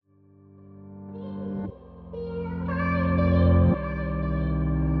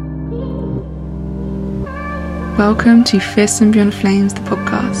Welcome to Fierce and Beyond Flames, the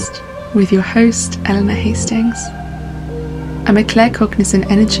podcast, with your host, Eleanor Hastings. I'm a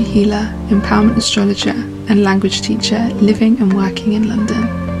claircognizant energy healer, empowerment astrologer, and language teacher living and working in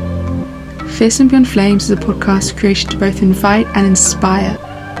London. Fierce and Beyond Flames is a podcast created to both invite and inspire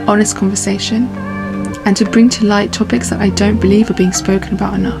honest conversation and to bring to light topics that I don't believe are being spoken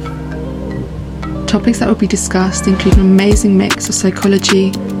about enough. Topics that will be discussed include an amazing mix of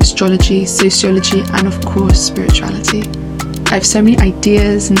psychology, astrology, sociology, and of course, spirituality. I have so many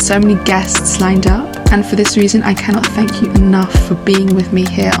ideas and so many guests lined up, and for this reason, I cannot thank you enough for being with me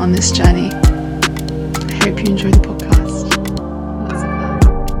here on this journey. I hope you enjoy the podcast.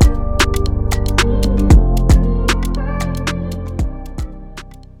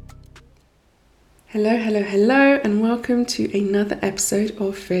 Hello, and welcome to another episode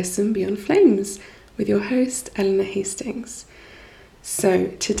of Fierce and Beyond Flames with your host, Eleanor Hastings. So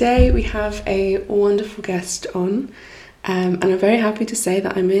today we have a wonderful guest on, and I'm very happy to say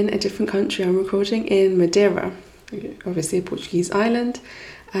that I'm in a different country. I'm recording in Madeira, obviously a Portuguese island.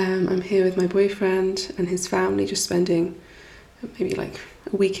 I'm here with my boyfriend and his family, just spending maybe like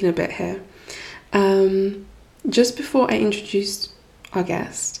a week and a bit here. Just before I introduce our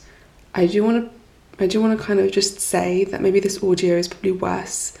guest, I do want to kind of just say that maybe this audio is probably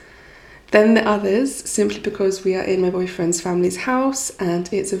worse than the others, simply because we are in my boyfriend's family's house,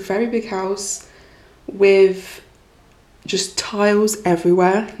 and it's a very big house with just tiles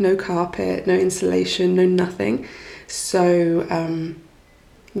everywhere, no carpet, no insulation, no nothing. So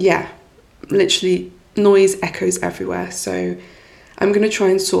literally noise echoes everywhere. So I'm going to try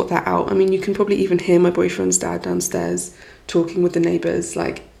and sort that out. I mean, you can probably even hear my boyfriend's dad downstairs talking with the neighbours,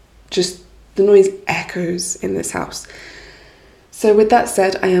 like just the noise echoes in this house. So with that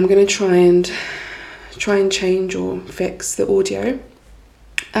said, I am going to try and change or fix the audio.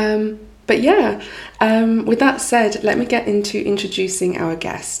 With that said, let me get into introducing our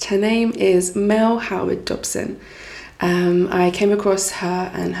guest. Her name is Mel Howard Dobson. I came across her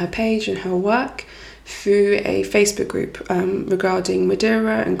and her page and her work through a Facebook group regarding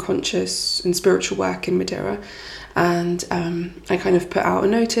Madeira and conscious and spiritual work in Madeira. And I kind of put out a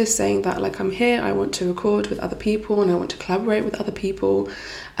notice saying that, like, I'm here, I want to record with other people and I want to collaborate with other people.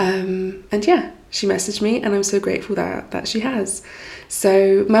 She messaged me, and I'm so grateful that she has.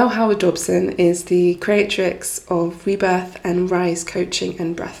 So Mel Howard Dobson is the creatrix of Rebirth and Rise coaching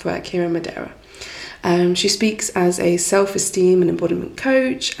and breathwork here in Madeira. She speaks as a self-esteem and embodiment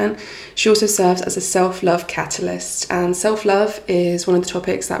coach, and she also serves as a self-love catalyst. And self-love is one of the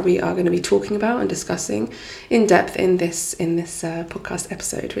topics that we are going to be talking about and discussing in depth in this podcast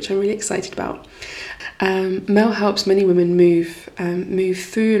episode, which I'm really excited about. Mel helps many women move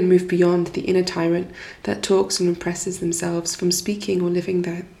through and move beyond the inner tyrant that talks and oppresses themselves from speaking or living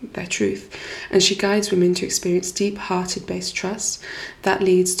their truth. And she guides women to experience deep-hearted based trust that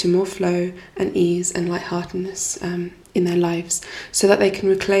leads to more flow and ease and lightheartedness in their lives, so that they can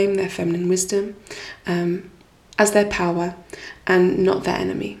reclaim their feminine wisdom as their power and not their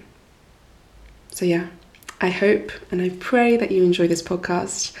enemy. So I hope and I pray that you enjoy this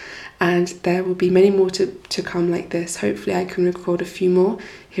podcast, and there will be many more to come like this. Hopefully I can record a few more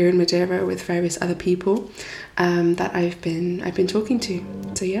here in Madeira with various other people that I've been talking to.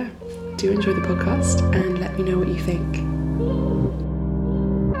 So do enjoy the podcast and let me know what you think.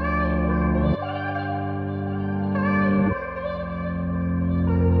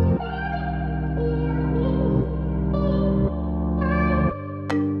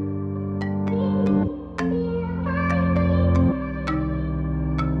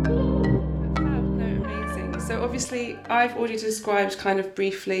 Obviously, I've already described kind of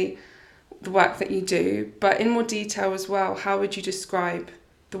briefly the work that you do, but in more detail as well, how would you describe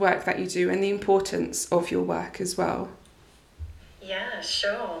the work that you do and the importance of your work as well? Yeah,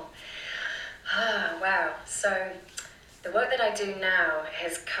 sure. Wow. So the work that I do now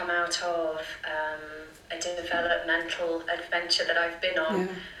has come out of a developmental adventure that I've been on.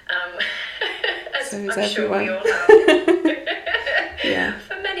 As so I'm everyone. Sure we all have. Yeah.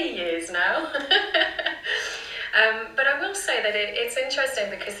 For many years now. But I will say that it's interesting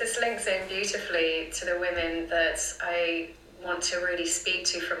because this links in beautifully to the women that I want to really speak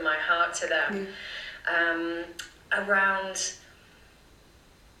to from my heart to them. Around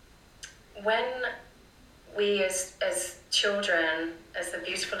when we as children, as the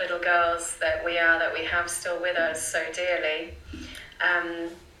beautiful little girls that we have still with us so dearly,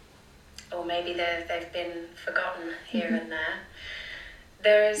 or maybe they've been forgotten here and there.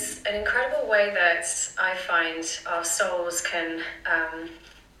 There is an incredible way that I find our souls can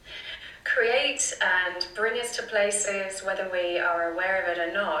create and bring us to places, whether we are aware of it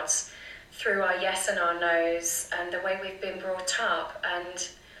or not, through our yes and our no's and the way we've been brought up. And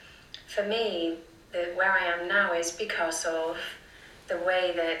for me, where I am now is because of the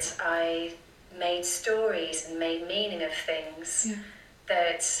way that I made stories and made meaning of things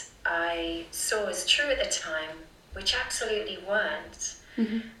that I saw as true at the time, which absolutely weren't.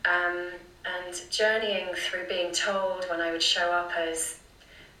 And journeying through being told when I would show up as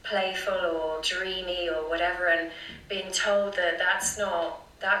playful or dreamy or whatever, and being told that that's not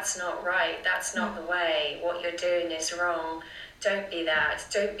right, that's not the way, what you're doing is wrong, don't be that,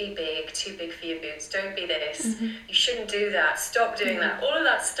 don't be big, too big for your boots, don't be this, you shouldn't do that, stop doing that, all of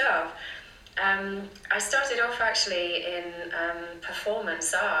that stuff. I started off actually in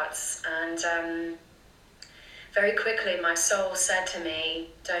performance arts, and very quickly my soul said to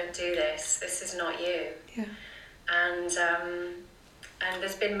me, don't do this is not you. And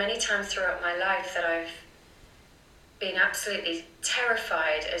there's been many times throughout my life that I've been absolutely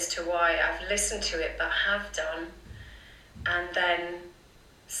terrified as to why I've listened to it but have done, and then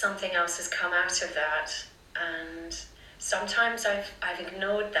something else has come out of that, and sometimes I've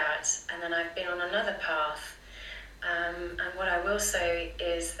ignored that, and then I've been on another path. And what I will say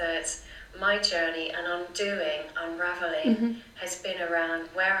is that my journey and undoing, unraveling, has been around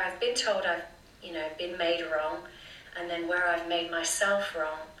where I've been told I've been made wrong, and then where I've made myself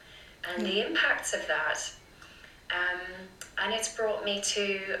wrong, and the impacts of that. And it's brought me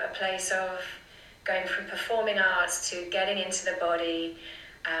to a place of going from performing arts to getting into the body,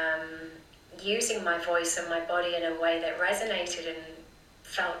 using my voice and my body in a way that resonated and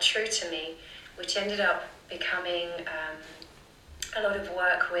felt true to me, which ended up becoming a lot of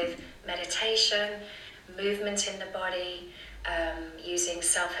work with meditation, movement in the body, using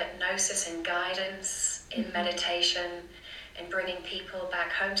self-hypnosis and guidance in meditation, and bringing people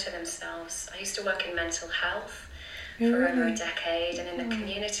back home to themselves. I used to work in mental health for over a decade, and in the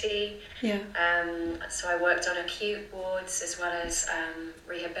community. So I worked on acute wards as well as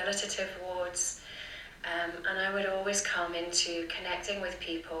rehabilitative wards, and I would always come into connecting with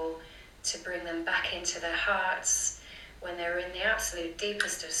people to bring them back into their hearts when they were in the absolute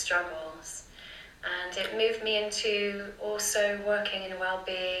deepest of struggles. And it moved me into also working in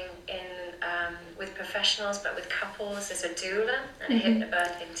well-being with professionals, but with couples as a doula and a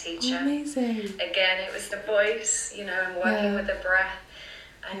hypnobirthing teacher. Amazing. Again, it was the voice, and working with the breath,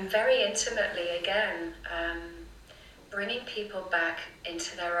 and very intimately again, bringing people back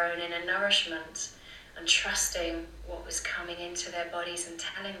into their own inner nourishment and trusting what was coming into their bodies and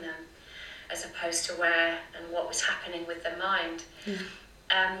telling them, as opposed to where and what was happening with the mind.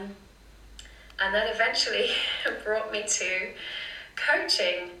 And that eventually brought me to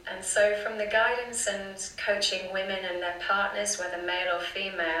coaching. And so from the guidance and coaching women and their partners, whether male or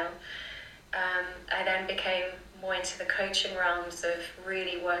female, I then became more into the coaching realms of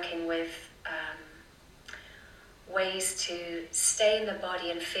really working with ways to stay in the body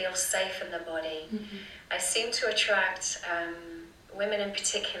and feel safe in the body. I seem to attract women in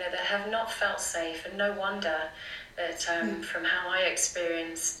particular that have not felt safe, and no wonder that from how I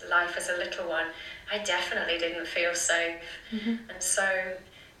experienced life as a little one, I definitely didn't feel safe. And so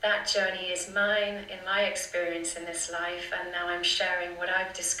that journey is mine in my experience in this life, and now I'm sharing what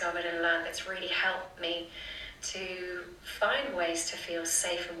I've discovered and learned that's really helped me to find ways to feel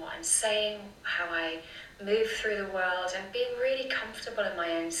safe in what I'm saying, how I move through the world, and being really comfortable in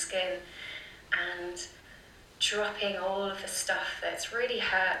my own skin, and dropping all of the stuff that's really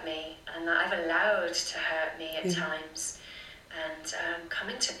hurt me and that I've allowed to hurt me at times, and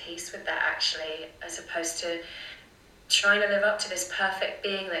coming to peace with that actually, as opposed to trying to live up to this perfect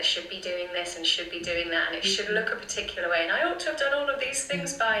being that should be doing this and should be doing that, and it should look a particular way, and I ought to have done all of these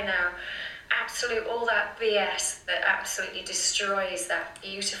things by now. All that BS that absolutely destroys that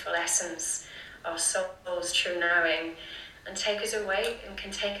beautiful essence, our soul's true knowing, and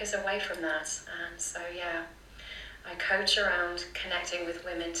can take us away from that. And so I coach around connecting with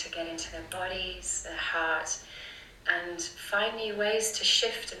women to get into their bodies, their heart, and find new ways to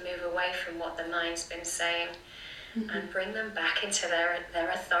shift and move away from what the mind's been saying, and bring them back into their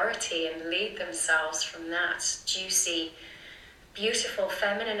authority and lead themselves from that juicy, beautiful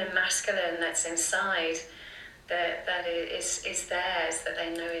feminine and masculine that's inside, that is theirs, that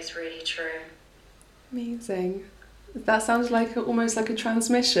they know is really true. Amazing. That sounds like almost like a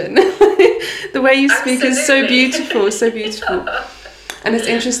transmission. The way you speak is so beautiful, so beautiful. And it's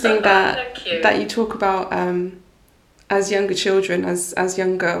interesting that you talk about as younger children, as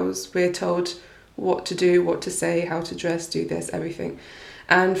young girls, we're told what to do, what to say, how to dress, do this, everything.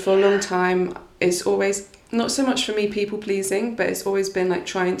 And for a long time, it's always, not so much for me people pleasing, but it's always been like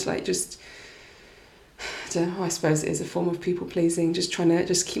trying to like just don't know, I suppose it is a form of people pleasing, just trying to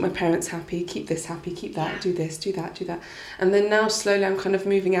just keep my parents happy, keep this happy, keep that, do this, do that, do that. And then now slowly I'm kind of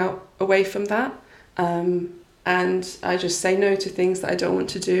moving out away from that. And I just say no to things that I don't want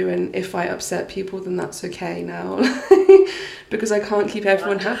to do. And if I upset people, then that's okay now. Because I can't keep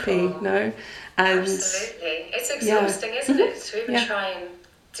everyone happy, no? And absolutely. It's exhausting, isn't it, to even try and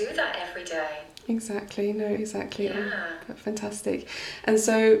do that every day. Exactly, no, exactly. Yeah. Oh, fantastic. And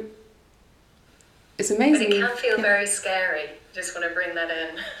so it's amazing. But it can feel very scary. Just want to bring that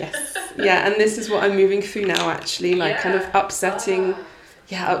in. Yes. Yeah, and this is what I'm moving through now, actually, like kind of upsetting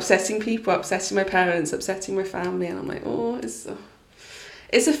people, upsetting my parents, upsetting my family. And I'm like,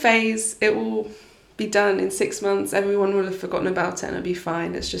 it's a phase. It will be done in 6 months. Everyone will have forgotten about it and it'll be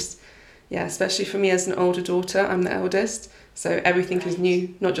fine. It's just, especially for me as an older daughter, I'm the eldest. So everything is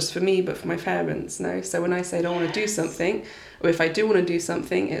new, not just for me, but for my parents. No. So when I say I don't want to do something, or if I do want to do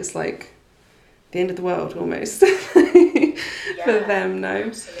something, it's like the end of the world almost for them. No.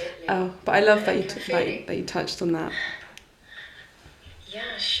 Absolutely. Oh, but I love that you touched on that.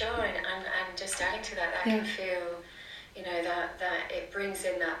 Yeah, sure. And just adding to that, can feel, that it brings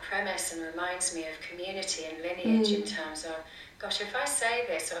in that premise and reminds me of community and lineage in terms of, gosh, if I say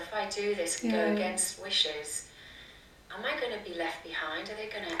this or if I do this and go against wishes, am I going to be left behind? Are they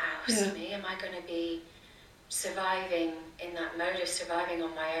going to oust me? Am I going to be surviving in that mode of surviving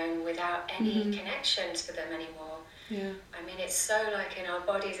on my own without any connection to them anymore? Yeah. I mean, it's so like in our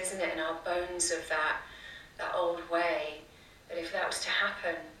bodies, isn't it? In our bones of that old way, that if that was to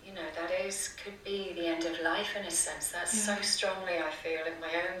happen, that could be the end of life in a sense. That's so strongly I feel in my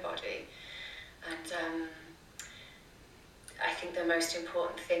own body. And I think the most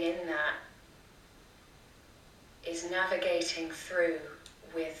important thing in that is navigating through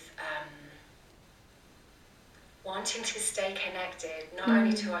with wanting to stay connected, not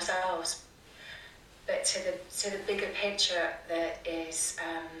only to ourselves, but to the bigger picture that is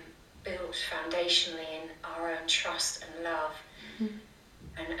built foundationally in our own trust and love,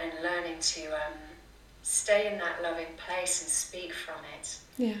 and learning to stay in that loving place and speak from it.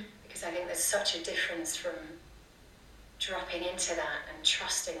 Yeah. Because I think there's such a difference from dropping into that and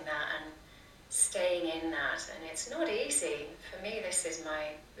trusting that and staying in that. And it's not easy. For me, this is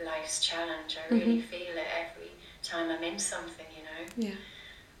my life's challenge. I really feel it every time I'm in something, Yeah.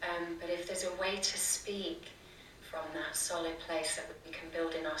 But if there's a way to speak from that solid place that we can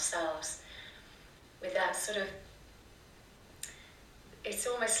build in ourselves, with that sort of, it's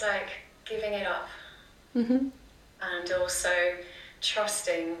almost like giving it up. And also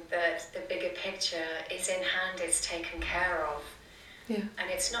trusting that the bigger picture is in hand, it's taken care of. Yeah. And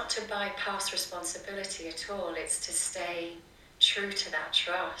it's not to bypass responsibility at all, it's to stay true to that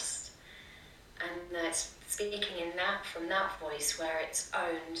trust. And that's speaking in that, from that voice where it's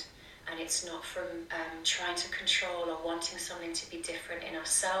owned, and it's not from trying to control or wanting something to be different in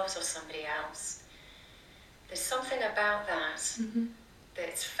ourselves or somebody else. There's something about that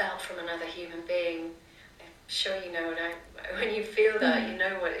that's felt from another human being. I'm sure you know when you feel that, you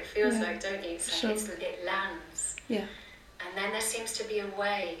know what it feels like, don't you? It's like it lands. Yeah. And then there seems to be a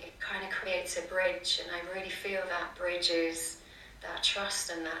way, it kind of creates a bridge, and I really feel that bridge is that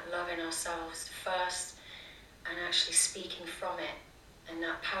trust and that love in ourselves first, and actually speaking from it, and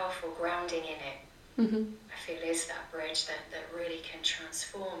that powerful grounding in it, I feel is that bridge that really can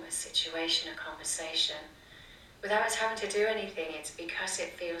transform a situation, a conversation, without us having to do anything. It's because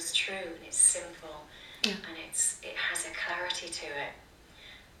it feels true and it's simple, and it has a clarity to it.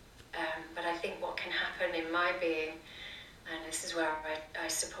 But I think what can happen in my being, and this is where I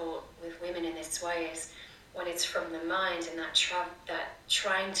support with women in this way, is when it's from the mind and that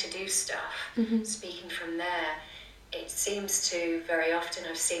trying to do stuff, speaking from there, it seems to, very often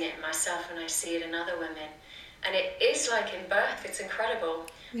I've seen it in myself and I see it in other women, and it is like in birth, it's incredible.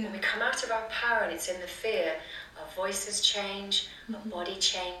 When we come out of our power and it's in the fear, our voices change, our body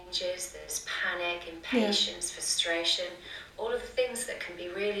changes, there's panic, impatience, frustration, all of the things that can be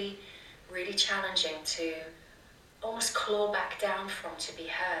really, really challenging to almost claw back down from, to be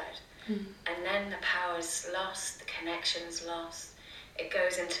heard. And then the power's lost, the connection's lost. It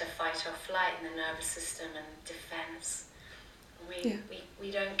goes into fight or flight in the nervous system and defense.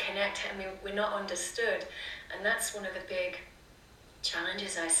 We don't connect, and we're not understood. And that's one of the big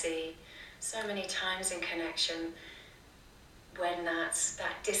challenges I see so many times in connection, when that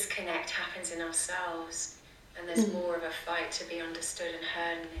disconnect happens in ourselves, and there's more of a fight to be understood and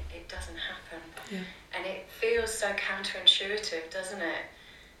heard, and it doesn't happen. And it feels so counterintuitive, doesn't it?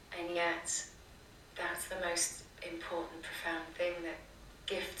 And yet that's the most important, profound thing that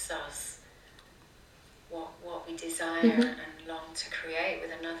gifts us what we desire and long to create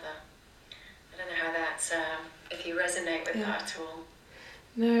with another. don't know how that's, if you resonate with that at all.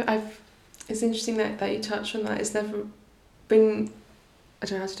 No, it's interesting that you touch on that. It's never been, I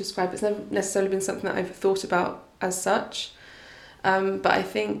don't know how to describe it, it's never necessarily been something that I've thought about as such. But I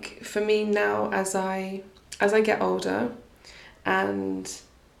think for me now, as I get older, and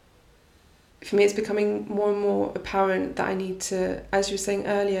for me it's becoming more and more apparent that I need to, as you were saying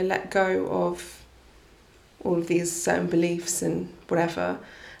earlier, let go of all of these certain beliefs and whatever,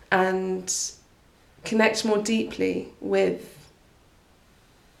 and connect more deeply with,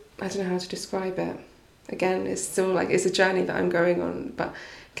 I don't know how to describe it. Again, it's still like, it's a journey that I'm going on, but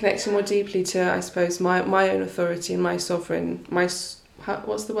connecting more deeply to, I suppose, my own authority and my sovereign, what's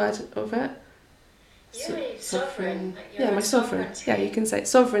the word of it? Sovereign. Yeah, my sovereign. Yeah, you can say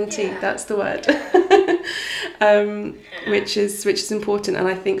sovereignty. Yeah. That's the word. Which is important, and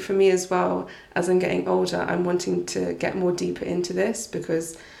I think for me as well, as I'm getting older, I'm wanting to get more deeper into this,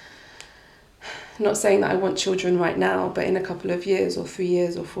 because, not saying that I want children right now, but in a couple of years or 3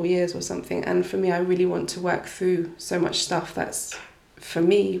 years or 4 years or something. And for me, I really want to work through so much stuff that's, for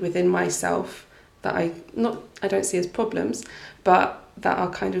me, within myself, that I don't see as problems, but that are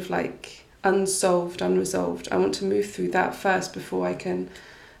kind of like unsolved, unresolved. I want to move through that first before I can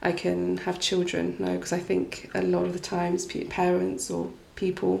have children. No, because I think a lot of the times parents or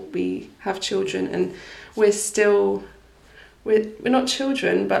people, we have children and we're not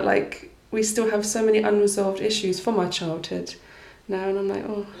children, but like, we still have so many unresolved issues from our childhood now, and I'm like,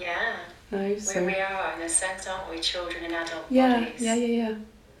 oh. Yeah. No, so. We are, in a sense, aren't we? Children in adult bodies. Yeah. You know.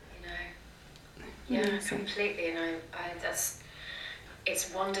 Yeah, Amazing. completely. And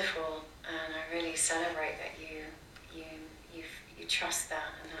it's wonderful, and I really celebrate that you trust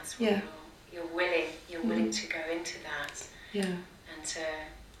that, and that's what you're willing to go into that. Yeah. And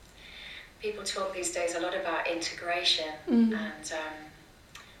people talk these days a lot about integration, and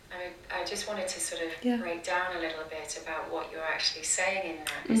I just wanted to sort of break down a little bit about what you're actually saying in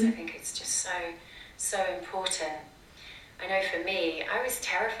that, because I think it's just so important. I know for me, I was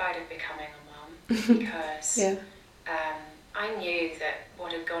terrified of becoming a mum because I knew that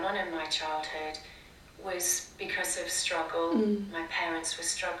what had gone on in my childhood was because of struggle. My parents were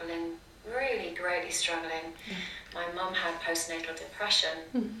struggling, really greatly struggling. My mum had postnatal depression.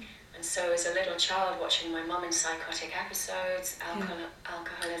 And so as a little child, watching my mum in psychotic episodes,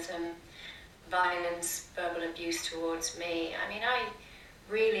 alcoholism, violence, verbal abuse towards me, I mean, I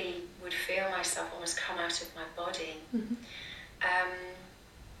really would feel myself almost come out of my body.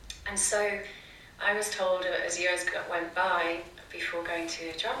 And so I was told, as years went by, before going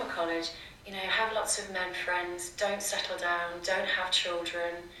to drama college, you know, have lots of men friends, don't settle down, don't have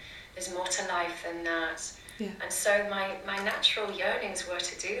children, there's more to life than that. And so my natural yearnings were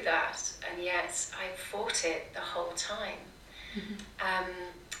to do that, and yet I fought it the whole time.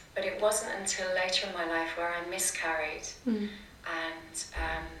 But it wasn't until later in my life where I miscarried and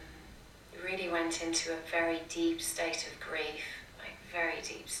really went into a very deep state of grief, like very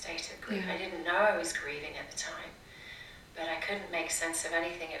deep state of grief. I didn't know I was grieving at the time, but I couldn't make sense of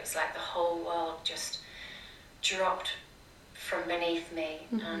anything. It was like the whole world just dropped from beneath me,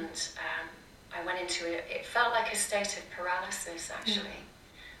 and I went into it. It felt like a state of paralysis, actually,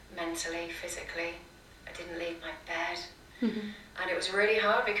 mentally, physically. I didn't leave my bed. And it was really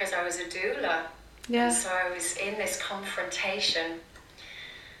hard because I was a doula. And so I was in this confrontation.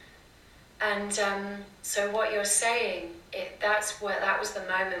 And so what you're saying, that was the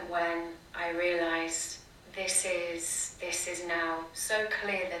moment when I realised this is now so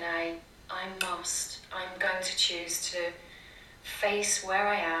clear that I'm going to choose to face where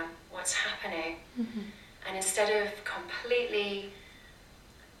I am, what's happening, and instead of completely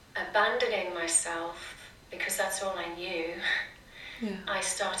abandoning myself, because that's all I knew, I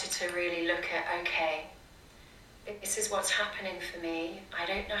started to really look at, okay, this is what's happening for me. I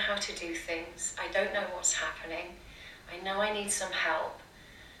don't know how to do things. I don't know what's happening. I know I need some help.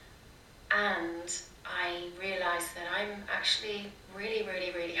 And I realised that I'm actually really,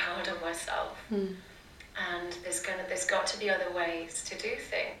 really, really hard on myself. And there's got to be other ways to do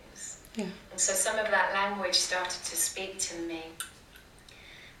things. And so some of that language started to speak to me.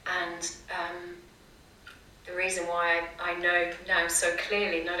 And the reason why I know now so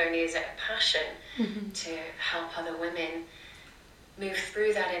clearly, not only is it a passion to help other women move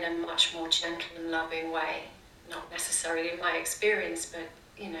through that in a much more gentle and loving way, not necessarily my experience, but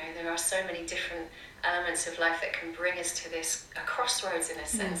you know, there are so many different elements of life that can bring us to this, a crossroads in a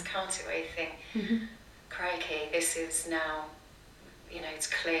sense, can't it, where you think, crikey, this is now, you know, it's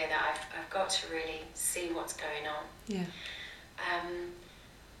clear that I've got to really see what's going on.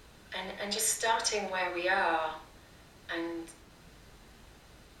 And just starting where we are and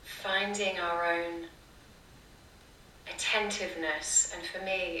finding our own attentiveness, and for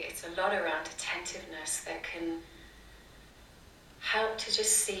me it's a lot around attentiveness that can help to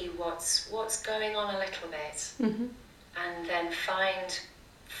just see what's going on a little bit, and then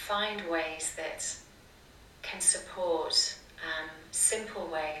find ways that can support, simple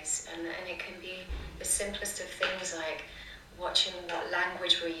ways, and it can be the simplest of things, like watching what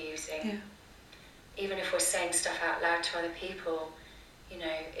language we're using. Yeah. Even if we're saying stuff out loud to other people,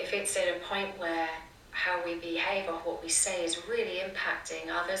 if it's at a point where how we behave or what we say is really impacting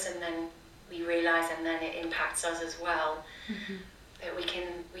others, and then we realize, and then it impacts us as well, that we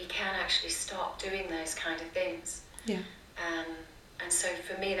can actually stop doing those kind of things. Yeah. And so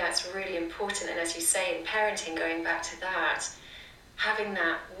for me, that's really important. And as you say, in parenting, going back to that, having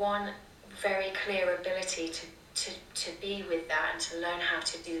that one very clear ability to be with that and to learn how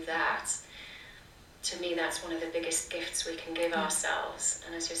to do that, to me, that's one of the biggest gifts we can give ourselves.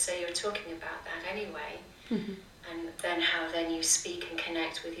 And as you say, you're talking about that anyway. And then how then you speak and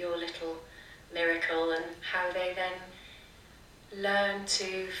connect with your little miracle, and how they then learn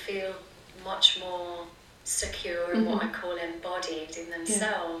to feel much more secure and what I call embodied in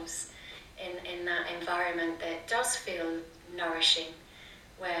themselves, in that environment that does feel nourishing,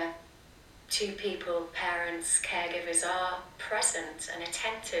 where two people, parents, caregivers, are present and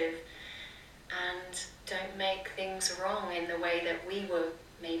attentive and don't make things wrong in the way that we were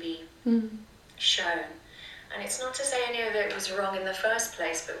maybe shown. And it's not to say any of it was wrong in the first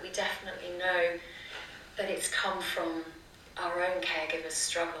place, but we definitely know that it's come from our own caregivers'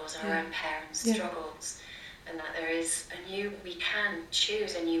 struggles, our own parents' struggles, and that we can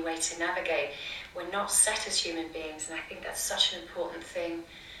choose a new way to navigate. We're not set as human beings, and I think that's such an important thing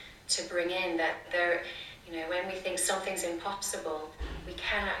to bring in, that when we think something's impossible, we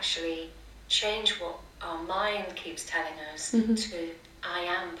can actually change what our mind keeps telling us to I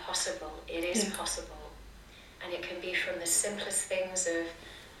am possible, it is possible. And it can be from the simplest things of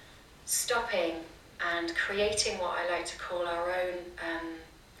stopping and creating what I like to call our own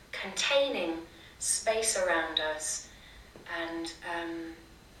containing space around us, and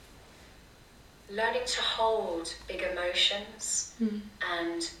learning to hold big emotions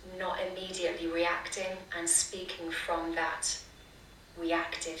and not immediately reacting and speaking from that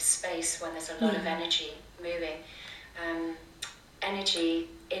reactive space when there's a lot of energy moving. Energy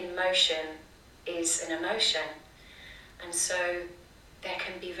in motion is an emotion, and so there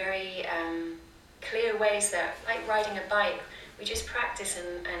can be very clear ways that, like riding a bike, we just practice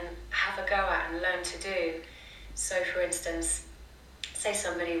and have a go at and learn to do. So for instance, say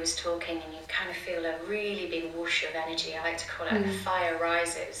somebody was talking and you kind of feel a really big whoosh of energy, I like to call it, and the fire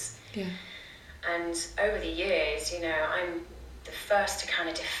rises. Yeah. And over the years, I'm the first to kind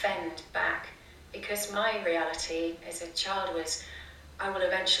of defend back, because my reality as a child was, I will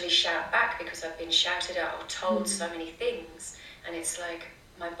eventually shout back because I've been shouted at or told so many things, and it's like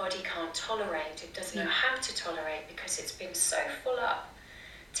my body can't tolerate, it doesn't know how to tolerate, because it's been so full up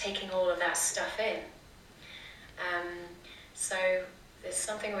taking all of that stuff in. So there's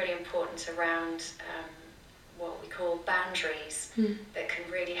something really important around what we call boundaries that can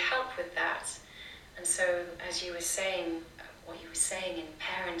really help with that. And so, as you were saying, what you were saying in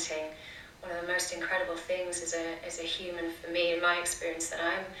parenting, one of the most incredible things as a human, for me, in my experience, that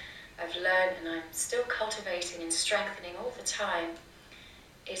I've learned and I'm still cultivating and strengthening all the time,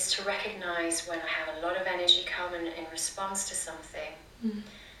 is to recognize when I have a lot of energy come in response to something,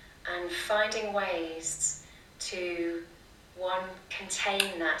 and finding ways to, one,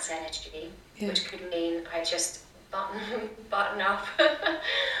 contain that energy, which could mean I just button up.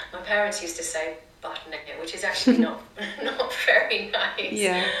 My parents used to say button it, which is actually not very nice.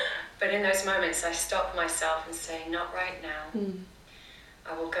 Yeah. But in those moments, I stop myself and say, not right now.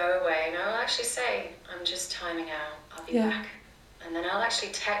 I will go away, and I'll actually say, I'm just timing out, I'll be back. And then I'll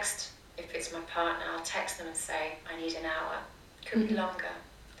actually text, if it's my partner, I'll text them and say, I need an hour. It could be longer.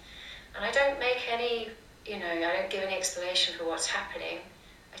 And I don't make any, I don't give any explanation for what's happening.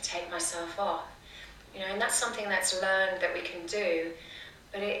 I take myself off. And that's something that's learned that we can do,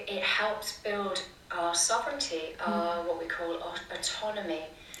 but it helps build our sovereignty, our what we call autonomy,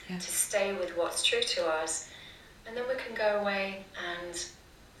 to stay with what's true to us. And then we can go away and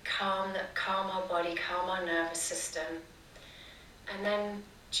calm our body, calm our nervous system, and then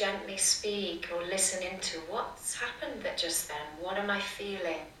gently speak or listen into what's happened just then. What am I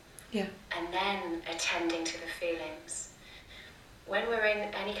feeling? Yeah. And then attending to the feelings. When we're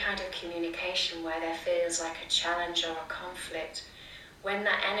in any kind of communication where there feels like a challenge or a conflict, when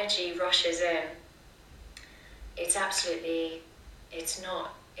that energy rushes in, it's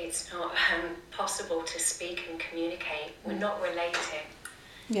not possible to speak and communicate. We're not relating.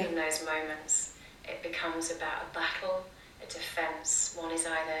 in those moments. It becomes about a battle, a defense. One is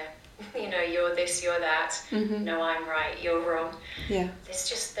either, you're this, you're that. No, I'm right, you're wrong.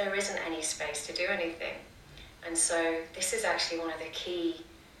 There isn't any space to do anything. And so this is actually one of the key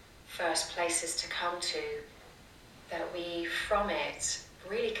first places to come to, that we from it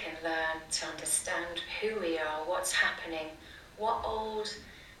really can learn to understand who we are, what's happening, what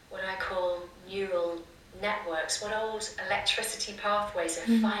I call neural networks, what old electricity pathways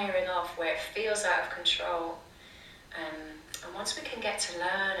are firing off where it feels out of control. And once we can get to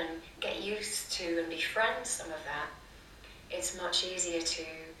learn and get used to and befriend some of that, it's much easier to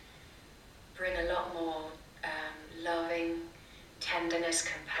bring a lot more loving tenderness,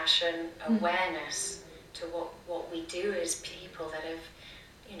 compassion, awareness to what we do as people that have,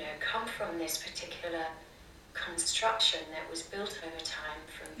 come from this particular construction that was built over time,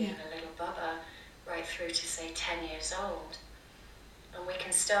 from being a little bubba right through to, say, 10 years old. And we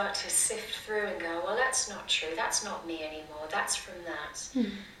can start to sift through and go, well, that's not true, that's not me anymore, that's from that.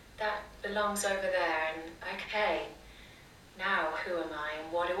 That belongs over there, and okay, now who am I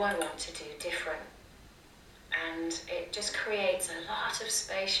and what do I want to do different? And it just creates a lot of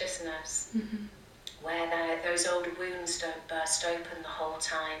spaciousness where those old wounds don't burst open the whole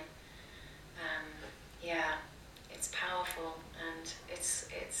time. It's powerful, and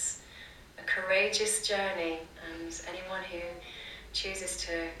it's a courageous journey, and anyone who chooses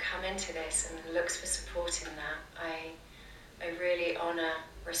to come into this and looks for support in that, I really honour,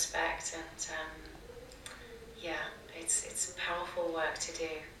 respect, and it's powerful work to do.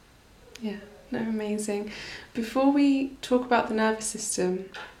 Yeah, no, amazing. Before we talk about the nervous system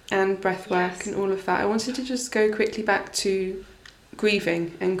and breath work and all of that, I wanted to just go quickly back to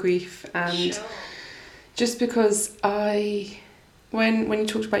grieving and grief, and just because when you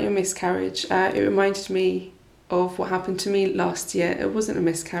talked about your miscarriage, it reminded me of what happened to me last year. It wasn't a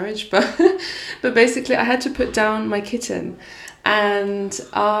miscarriage, but basically I had to put down my kitten, and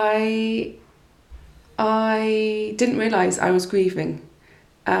I didn't realise I was grieving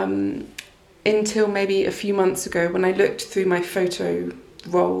until maybe a few months ago, when I looked through my photo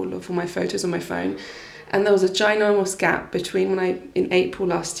roll of all my photos on my phone, and there was a ginormous gap between in April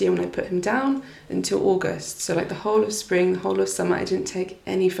last year when I put him down until August. So like the whole of spring, the whole of summer, I didn't take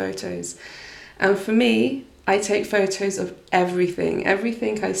any photos. And for me, I take photos of everything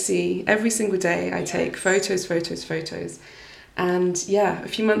I see every single day. I take photos. And a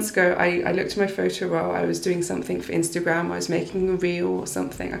few months ago, I looked at my photo roll. I was doing something for Instagram. I was making a reel or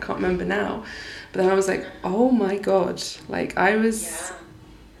something. I can't remember now. But then I was like, oh my God, like I was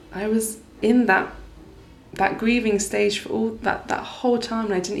in that grieving stage for all that whole time,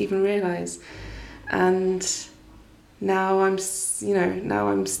 and I didn't even realise. And now I'm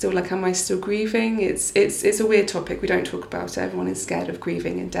still like, am I still grieving? It's a weird topic. We don't talk about it. Everyone is scared of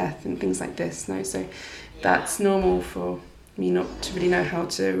grieving and death and things like this. No, so that's normal for me not to really know how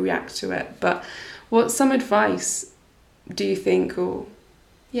to react to it. But what some advice do you think, or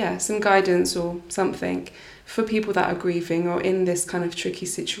some guidance or something for people that are grieving or in this kind of tricky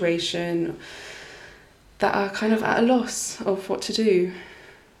situation, that are kind of at a loss of what to do?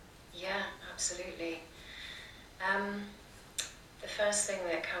 Yeah, absolutely. The first thing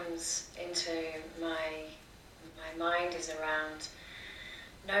that comes into my mind is around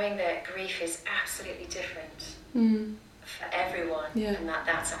knowing that grief is absolutely different for everyone, and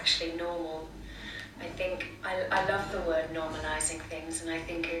that's actually normal. I think I love the word normalising things, and I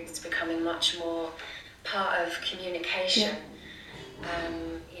think it's becoming much more part of communication.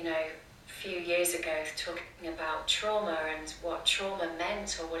 A few years ago, talking about trauma and what trauma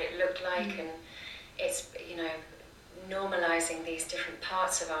meant or what it looked like, and it's normalising these different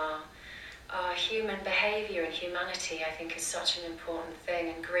parts of our human behaviour and humanity, I think, is such an important thing,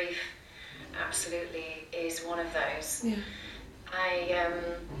 and grief absolutely is one of those.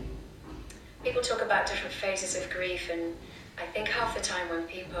 People talk about different phases of grief, and I think half the time when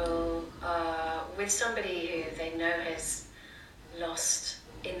people are with somebody who they know has loss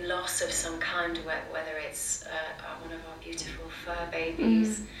of some kind, whether it's one of our beautiful fur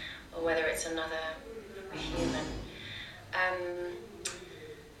babies or whether it's another human,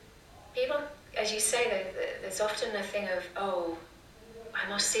 people, as you say, there's often a thing of, oh, I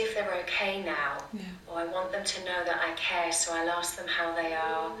must see if they're okay now, or I want them to know that I care, so I'll ask them how they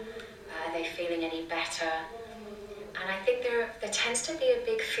are they feeling any better? And I think there tends to be a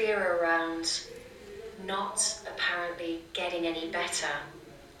big fear around not apparently getting any better.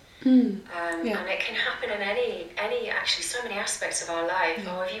 And it can happen in any actually so many aspects of our life.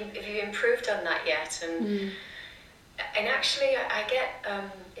 Oh, have you improved on that yet? And actually I get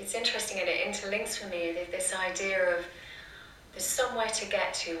it's interesting, and it interlinks for me, this idea of there's somewhere to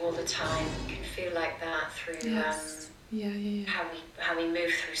get to all the time. You can feel like that through Yes. how we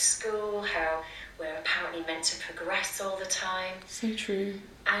move through school, how we're apparently meant to progress all the time. So true.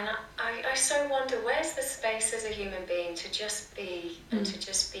 And I so wonder, where's the space as a human being to just be and to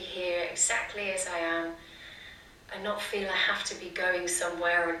just be here exactly as I am, and not feel I have to be going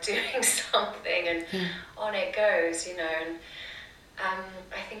somewhere or doing something, and on it goes, you know. And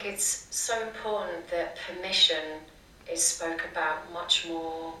I think it's so important that permission is spoke about much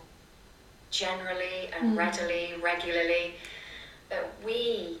more generally and readily, regularly, that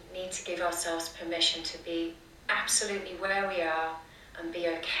we need to give ourselves permission to be absolutely where we are and be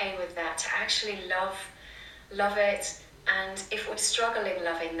okay with that, to actually love it. And if we're struggling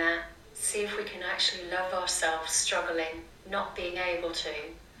loving that, see if we can actually love ourselves struggling, not being able to,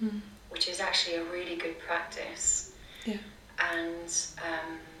 which is actually a really good practice. Yeah. And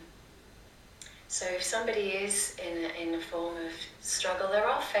so if somebody is in a form of struggle, there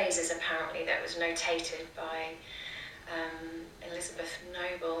are phases apparently that was notated by Elizabeth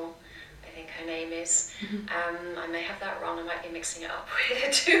Noble, I think her name is. I may have that wrong, I might be mixing it up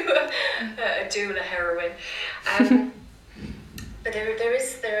with a doula heroine. But there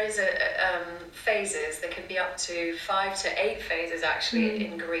is phases. There can be up to 5 to 8 phases actually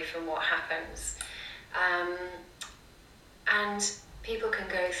in grief and what happens. And people can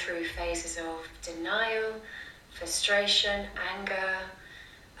go through phases of denial, frustration, anger,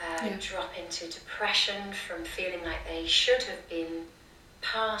 drop into depression from feeling like they should have been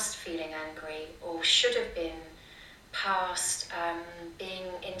past feeling angry, or should have been past being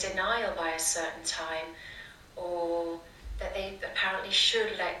in denial by a certain time, or that they apparently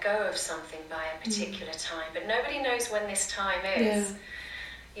should let go of something by a particular time, but nobody knows when this time is.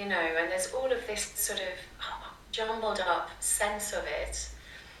 You know, and there's all of this sort of jumbled up sense of it.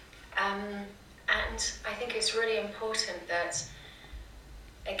 And I think it's really important that,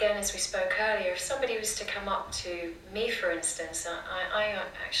 again, as we spoke earlier, if somebody was to come up to me, for instance, I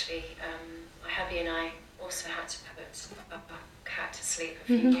actually, my hubby and I also had to put a cat to sleep a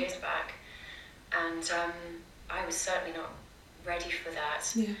few years back, and I was certainly not ready for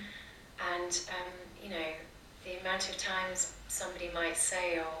that. Yeah. And, you know, the amount of times somebody might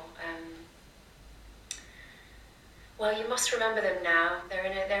say, well, you must remember them now.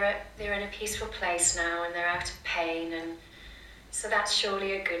 They're in a peaceful place now, and they're out of pain, and so that's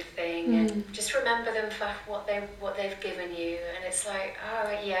surely a good thing. And just remember them for what they've given you. And it's like, oh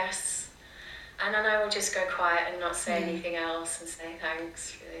yes. And then I will just go quiet and not say anything else, and say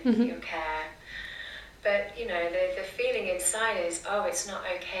thanks for your care. But you know, the feeling inside is, oh, it's not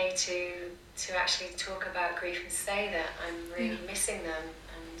okay to actually talk about grief and say that I'm really missing them.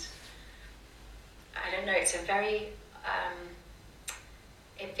 And I don't know, it's a very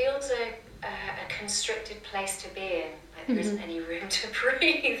it feels a constricted place to be in. Like there isn't any room to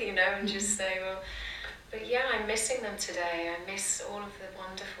breathe, you know, and just say, well, but yeah, I'm missing them today. I miss all of the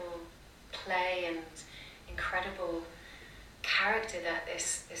wonderful play and incredible character that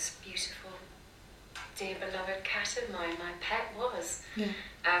this beautiful, dear beloved cat of mine, my pet, was.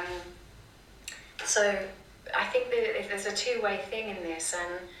 So I think that there's a two-way thing in this,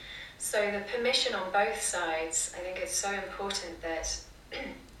 and so the permission on both sides, I think it's so important that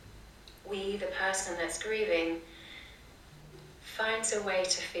we, the person that's grieving, finds a way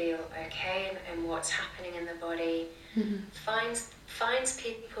to feel okay in what's happening in the body, finds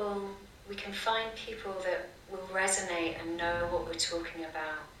people, we can find people that will resonate and know what we're talking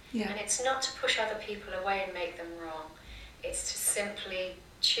about. And it's not to push other people away and make them wrong. It's to simply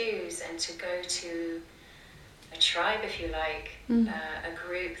choose and to go to a tribe, if you like, a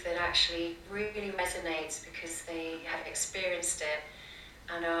group that actually really resonates because they have experienced it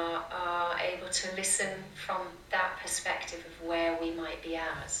and are able to listen from that perspective of where we might be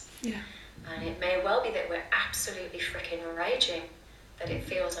at. And it may well be that we're absolutely freaking raging, that it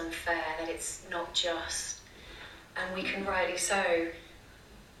feels unfair, that it's not just. And we can rightly so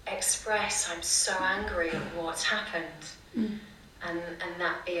express, I'm so angry at what's happened, and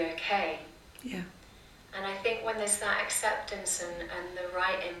that be okay. And I think when there's that acceptance and the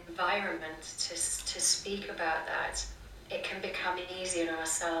right environment to speak about that, it can become easier on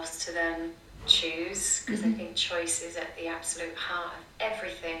ourselves to then choose, because I think choice is at the absolute heart of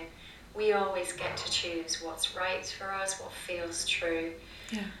everything. We always get to choose what's right for us, what feels true,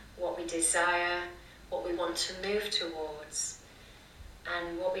 what we desire, what we want to move towards,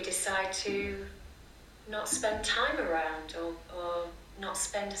 and what we decide to not spend time around, or not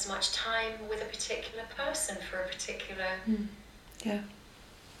spend as much time with a particular person for a particular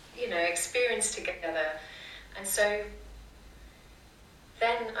you know, experience together. And so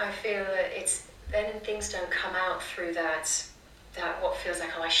then I feel that then things don't come out through that that what feels like,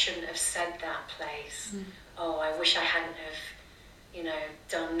 oh, I shouldn't have said that place. Oh, I wish I hadn't have, you know,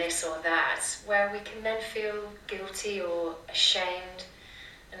 done this or that, where we can then feel guilty or ashamed.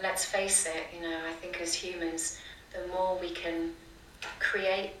 And let's face it, you know, I think as humans, the more we can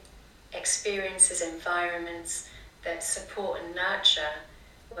create experiences, environments that support and nurture,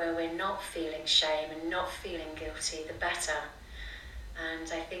 where we're not feeling shame and not feeling guilty, the better.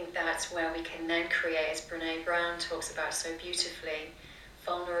 And I think that's where we can then create, as Brene Brown talks about so beautifully,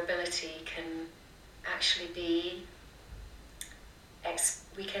 vulnerability can actually be,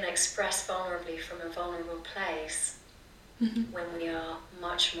 we can express vulnerably from a vulnerable place when we are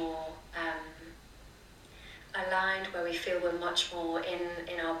much more aligned, where we feel we're much more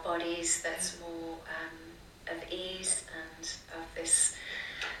in our bodies, that's more of ease and of this,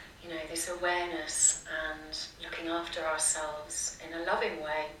 you know, this awareness and looking after ourselves in a loving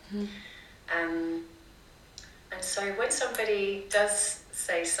way. And so when somebody does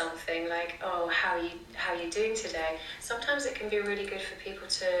say something like, oh, how are you doing today? Sometimes it can be really good for people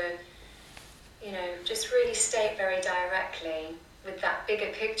to, you know, just really state very directly with that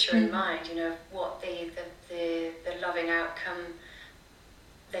bigger picture in mind, you know, what the loving outcome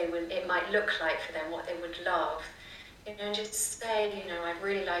it might look like for them, what they would love. You know, and just say, you know, I'd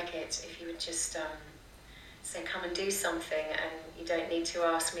really like it if you would just say, come and do something, and you don't need to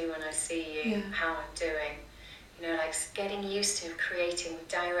ask me when I see you how I'm doing. You know, like getting used to creating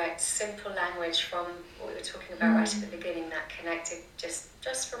direct, simple language from what we were talking about right at the beginning, that connected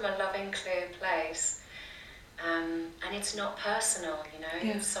just from a loving, clear place. And it's not personal, you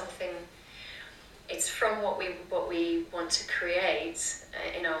know, it's something, it's from what we want to create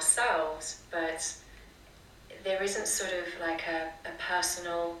in ourselves, but there isn't sort of like a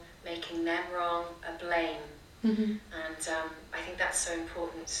personal making them wrong, a blame. And I think that's so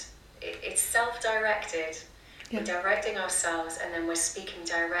important. It's self-directed. We're directing ourselves, and then we're speaking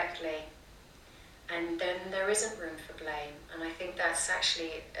directly, and then there isn't room for blame. And I think that's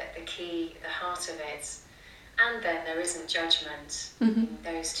actually the key, the heart of it. And then there isn't judgment in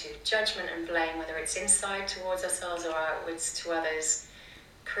those two. Judgment and blame, whether it's inside towards ourselves or outwards to others,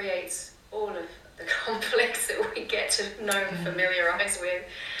 creates all of the conflicts that we get to know and familiarise with.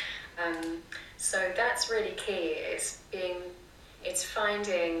 So that's really key. It's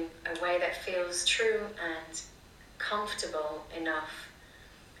finding a way that feels true and comfortable enough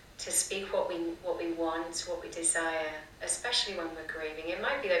to speak what we want, what we desire, especially when we're grieving. It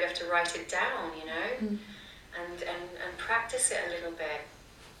might be that we have to write it down, you know, and practice it a little bit.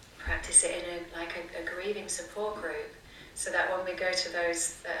 Practice it in a grieving support group, so that when we go to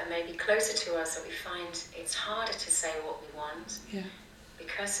those that are maybe closer to us, that we find it's harder to say what we want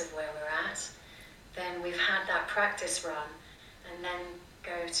because of where we're at, then we've had that practice run, and then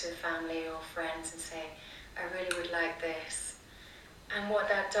go to family or friends and say, I really would like this. And what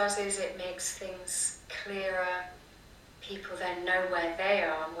that does is it makes things clearer. People then know where they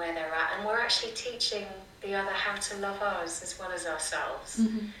are and where they're at, and we're actually teaching the other how to love us as well as ourselves.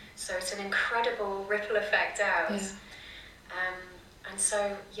 So it's an incredible ripple effect out. And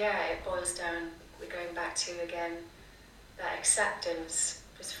so, it boils down, we're going back to, again, that acceptance,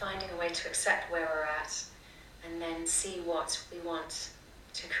 just finding a way to accept where we're at, and then see what we want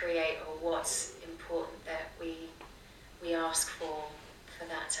to create, or what's important that we ask for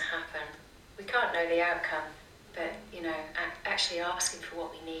that to happen. We can't know the outcome, but, you know, actually asking for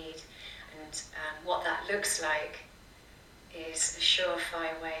what we need and what that looks like is a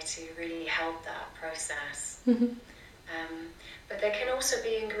surefire way to really help that process. But there can also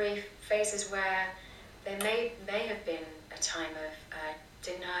be in grief phases where there may have been a time of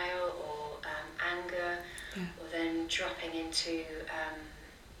denial or anger, or then dropping into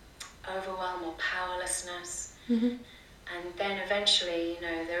overwhelm or powerlessness. And then eventually, you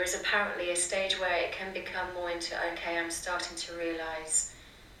know, there is apparently a stage where it can become more into, okay, I'm starting to realise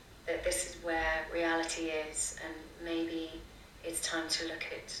that this is where reality is, and maybe it's time to look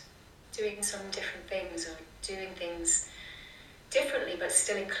at doing some different things, or doing things differently, but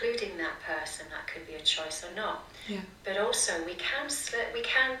still including that person. That could be a choice or not. But also we can slip,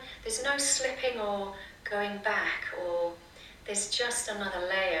 there's no slipping or going back, or there's just another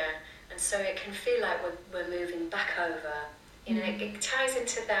layer. And so it can feel like we're moving back over. You know, it ties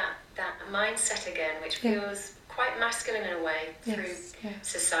into that mindset again, which feels quite masculine in a way, through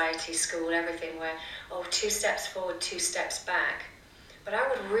society, school, everything, where, 2 steps forward, 2 steps back. But I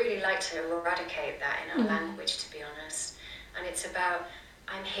would really like to eradicate that in our language, to be honest. And it's about,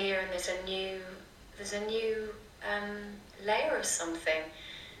 I'm here, and there's a new layer of something,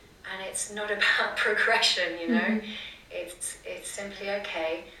 and it's not about progression, you know. It's simply,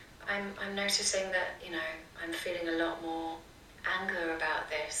 okay, I'm noticing that, you know, I'm feeling a lot more anger about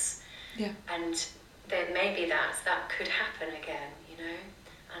this. Yeah. And then maybe that could happen again, you know.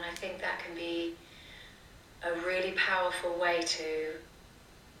 And I think that can be a really powerful way to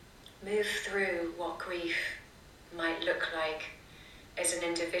move through what grief might look like as an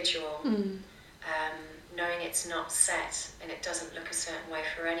individual, knowing it's not set and it doesn't look a certain way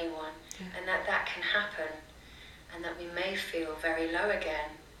for anyone, and that can happen, and that we may feel very low again,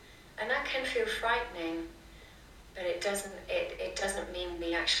 and that can feel frightening, but it doesn't mean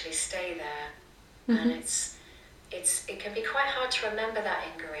we actually stay there. And it can be quite hard to remember that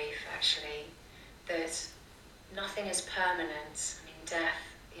in grief, actually, that nothing is permanent. I mean, death,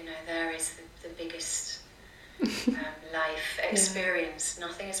 you know, there is the biggest life experience.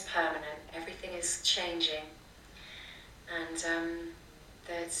 Nothing is permanent. Everything is changing. And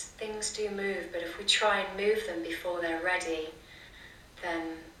that things do move, but if we try and move them before they're ready, then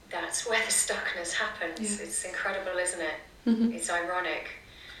that's where the stuckness happens. Yeah. It's incredible, isn't it? It's ironic.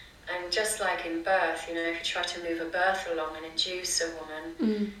 And just like in birth, you know, if you try to move a birth along and induce a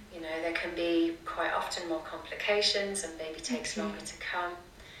woman, you know, there can be quite often more complications, and baby takes longer to come.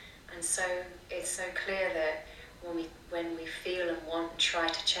 And so it's so clear that when we feel and want and try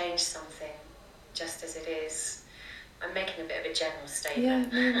to change something just as it is, I'm making a bit of a general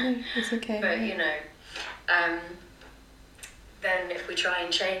statement. Yeah, no, it's okay. But, you know, then if we try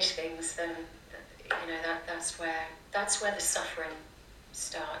and change things, then, you know, that's where the suffering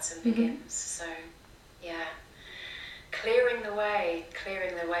starts and begins. So, yeah, clearing the way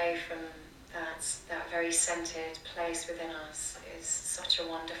from that very centered place within us is such a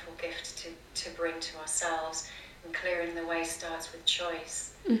wonderful gift to bring to ourselves. And clearing the way starts with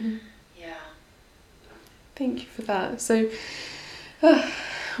choice. Yeah. Thank you for that. So,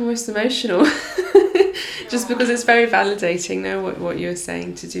 almost emotional. Just because it's very validating, what you were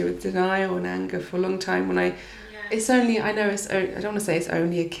saying, to do with denial and anger for a long time. When I don't want to say it's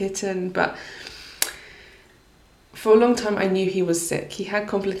only a kitten, but for a long time I knew he was sick. He had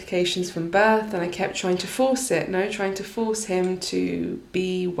complications from birth, and I kept trying to force him to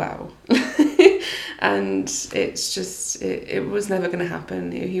be well. And it's just, it was never going to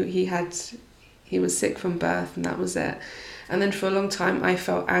happen. He was sick from birth, and that was it. And then for a long time I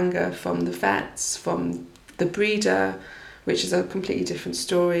felt anger from the vets, from the breeder, which is a completely different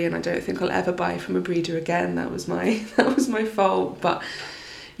story, and I don't think I'll ever buy from a breeder again. That was my fault. But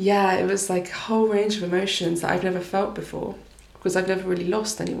yeah, it was like a whole range of emotions that I've never felt before, because I've never really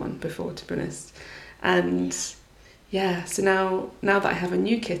lost anyone before, to be honest. And yeah, so now that I have a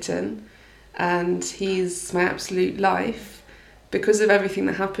new kitten and he's my absolute life, because of everything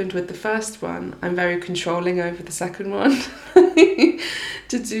that happened with the first one, I'm very controlling over the second one.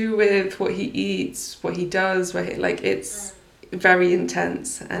 To do with what he eats, what he does, it's very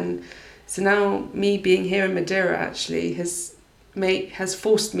intense. And so now me being here in Madeira actually has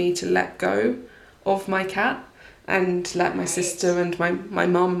forced me to let go of my cat and let my sister and my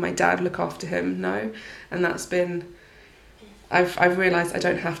mum and my dad look after him now. And that's been, I've realised I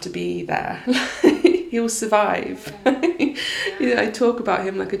don't have to be there. He'll survive. I talk about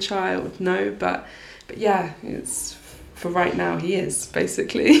him like a child, but yeah, it's, for right now he is,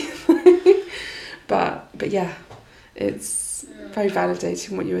 basically. but yeah, it's very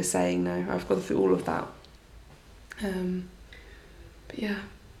validating what you were saying now. I've gone through all of that. But yeah,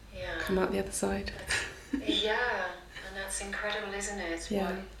 come out the other side. Yeah, and that's incredible, isn't it?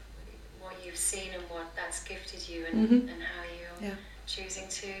 Yeah. What you've seen and what that's gifted you, and how you're choosing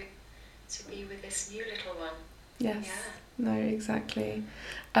to be with this new little one. Yes. Yeah. No, exactly.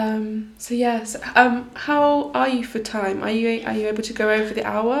 So yes. How are you for time? Are you able to go over the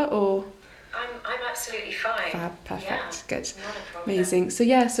hour, or? I'm absolutely fine. Fab, perfect, yeah, good, not a problem. Amazing.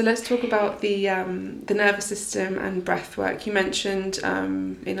 So so let's talk about the nervous system and breath work. You mentioned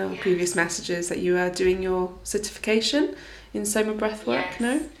in our previous messages that you are doing your certification in Soma breath work. Yes.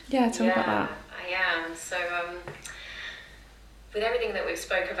 No? Yeah, tell me about that. I am. So with everything that we've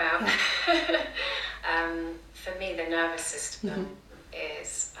spoke about, for me the nervous system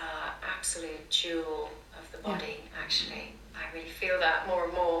is absolute jewel of the body. Actually, I really feel that more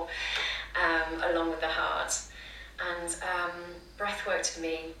and more. Along with the heart, and breath work to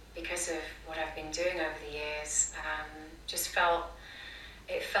me, because of what I've been doing over the years, just felt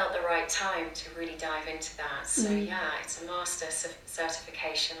the right time to really dive into that. So it's a master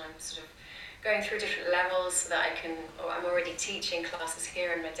certification. I'm sort of going through different levels so that I'm already teaching classes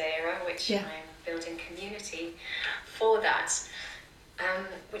here in Madeira, which I'm building community for that.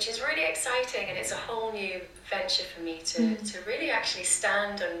 Which is really exciting, and it's a whole new venture for me to really actually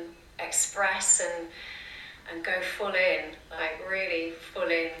stand and express and go full in, like really full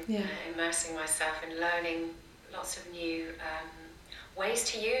in, immersing myself in learning lots of new ways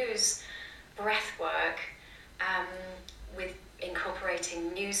to use breath work with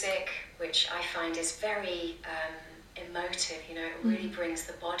incorporating music, which I find is very emotive. You know, it really brings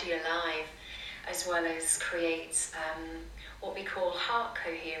the body alive, as well as creates what we call heart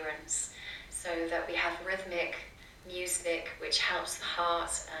coherence, so that we have rhythmic music which helps the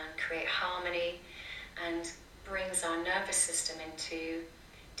heart and create harmony and brings our nervous system into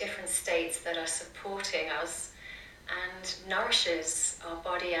different states that are supporting us and nourishes our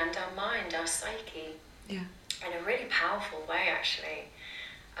body and our mind, our psyche, in a really powerful way, actually.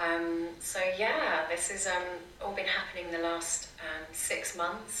 So yeah, this has all been happening the last 6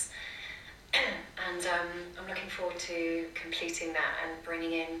 months, and I'm looking forward to completing that and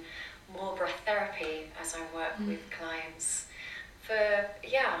bringing in more breath therapy as I work with clients.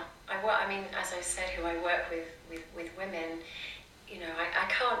 I mean, as I said, who I work with women, you know, I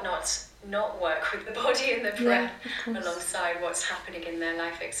can't not work with the body and the breath alongside what's happening in their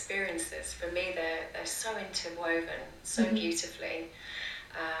life experiences. For me, they're so interwoven, so beautifully.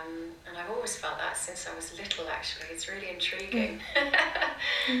 And I've always felt that since I was little, actually. It's really intriguing.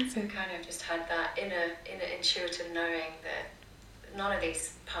 So kind of just had that inner intuitive knowing that none of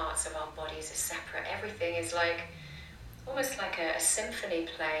these parts of our bodies are separate. Everything is like almost like a symphony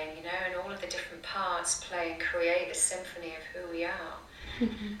playing, you know, and all of the different parts play and create a symphony of who we are. And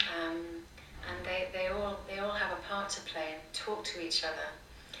they all have a part to play and talk to each other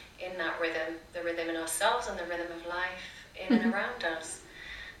in that rhythm, the rhythm in ourselves and the rhythm of life in and around us.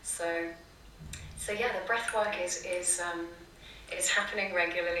 So yeah, the breath work is happening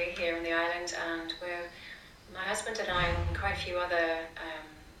regularly here in the island, and my husband and I and quite a few other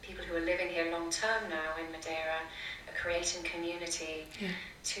people who are living here long term now in Madeira are creating community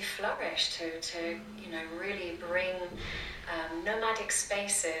to flourish, to you know, really bring nomadic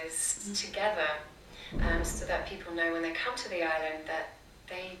spaces together, so that people know when they come to the island that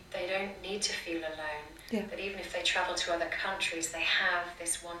they don't need to feel alone. That even if they travel to other countries, they have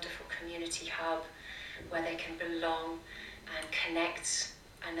this wonderful community hub where they can belong and connect.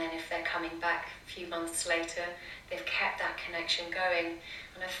 And then if they're coming back a few months later, they've kept that connection going.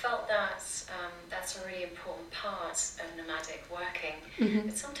 And I felt that's a really important part of nomadic working.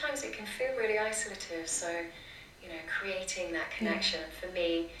 But sometimes it can feel really isolative. So, you know, creating that connection, for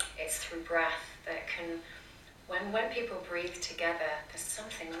me, it's through breath that can, when people breathe together, there's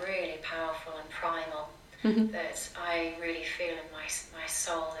something really powerful and primal that I really feel in my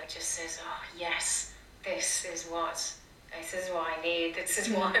soul that just says, oh yes, this is what I need, this is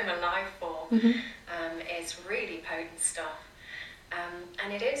what I'm alive for. It's really potent stuff.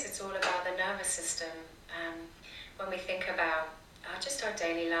 And it's all about the nervous system. When we think about just our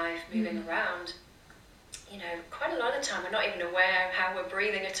daily life, moving around, you know, quite a lot of the time we're not even aware of how we're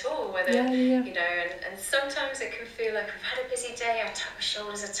breathing at all, whether, you know, and sometimes it can feel like we've had a busy day, our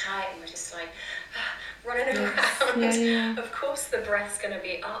shoulders are tight and we're just like running around. Of course the breath's going to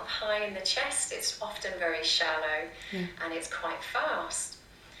be up high in the chest. It's often very shallow and it's quite fast.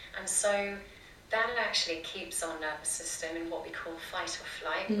 And so that actually keeps our nervous system in what we call fight or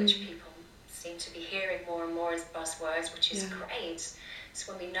flight, which people seem to be hearing more and more as buzzwords, which is great.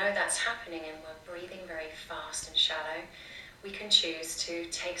 So when we know that's happening and we're breathing very fast and shallow, we can choose to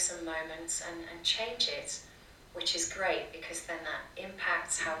take some moments and change it, which is great because then that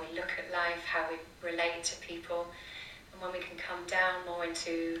impacts how we look at life, how we relate to people. And when we can come down more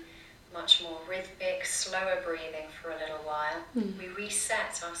into much more rhythmic, slower breathing for a little while, we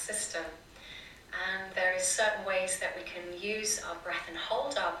reset our system. And there is certain ways that we can use our breath and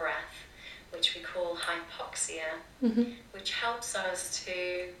hold our breath, which we call hypoxia, which helps us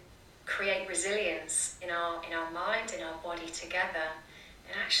to create resilience in our mind, in our body together.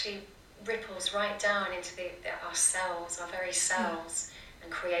 It actually ripples right down into our cells, our very cells,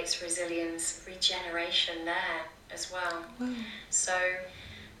 and creates resilience, regeneration there as well. So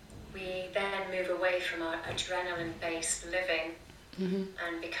we then move away from our adrenaline-based living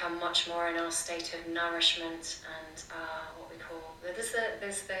and become much more in our state of nourishment and what we call,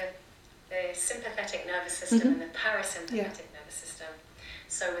 there's the sympathetic nervous system and the parasympathetic nervous system.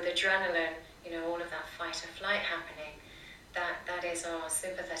 So with adrenaline, you know, all of that fight or flight happening, that is our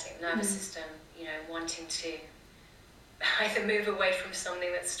sympathetic nervous system, you know, wanting to either move away from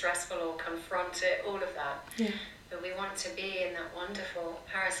something that's stressful or confront it, all of that. But we want to be in that wonderful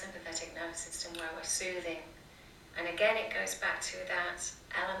parasympathetic nervous system where we're soothing. And again, it goes back to that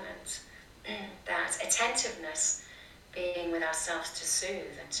element, that attentiveness, being with ourselves to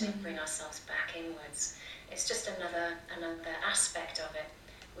soothe and to bring ourselves back inwards. It's just another aspect of it,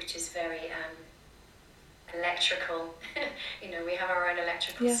 which is very electrical. You know, we have our own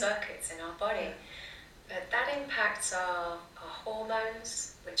electrical circuits in our body. But that impacts our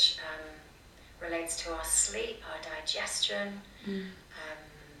hormones, which relates to our sleep, our digestion,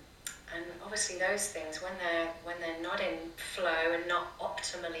 and obviously those things, when they're not in flow and not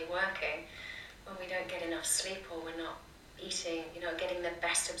optimally working, when we don't get enough sleep or we're not eating, getting the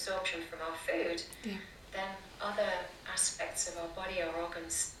best absorption from our food, then other aspects of our body, our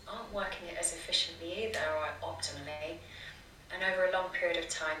organs, aren't working as efficiently either or optimally. And over a long period of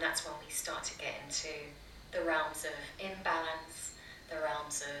time, that's when we start to get into the realms of imbalance, the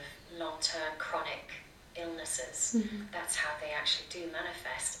realms of long-term chronic illnesses. That's how they actually do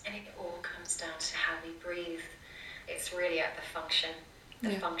manifest. And it all comes down to how we breathe. It's really at the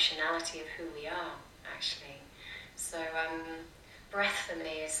functionality of who we are, actually. So breath for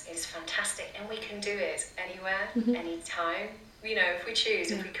me is fantastic, and we can do it anywhere, anytime. If we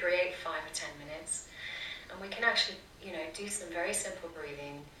choose, if we create 5 or 10 minutes, and we can actually, do some very simple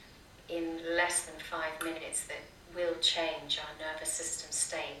breathing in less than 5 minutes that will change our nervous system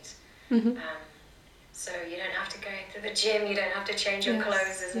state. So you don't have to go to the gym, you don't have to change your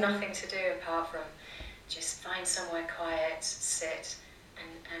clothes, there's nothing to do apart from just find somewhere quiet, sit,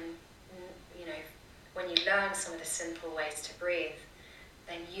 and when you learn some of the simple ways to breathe,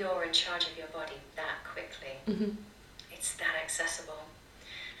 then you're in charge of your body that quickly. It's that accessible.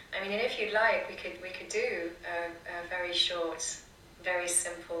 I mean, and if you'd like, we could do a very short, very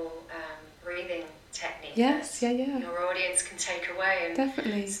simple breathing technique. Yes, yeah. Your audience can take away and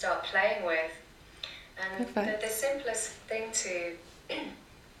definitely start playing with. And Perfect. the simplest thing to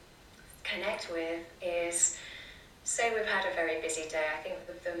connect with is, say we've had a very busy day. I think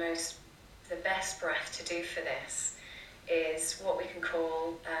the best breath to do for this is what we can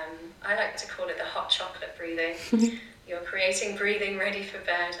call, I like to call it the hot chocolate breathing. You're creating breathing ready for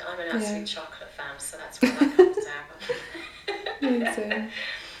bed. I'm an absolute chocolate fan, so that's where that comes out. Amazing.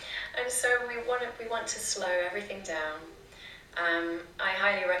 And so we want to slow everything down. I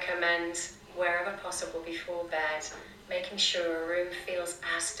highly recommend, wherever possible before bed, making sure a room feels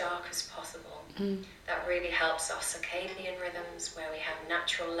as dark as possible. That really helps our circadian rhythms, where we have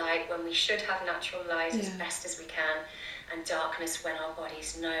natural light when we should have natural light as best as we can, and darkness when our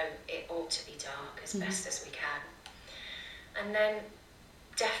bodies know it ought to be dark as best as we can. And then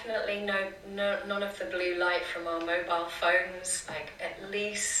definitely none of the blue light from our mobile phones, like at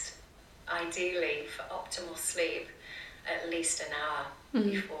least, ideally, for optimal sleep, at least an hour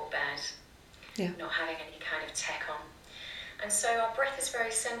before bed. Not having any kind of tech on. And so our breath is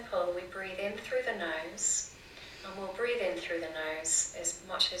very simple. We breathe in through the nose, and we'll breathe in through the nose as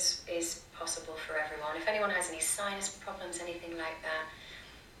much as is possible for everyone. If anyone has any sinus problems, anything like that,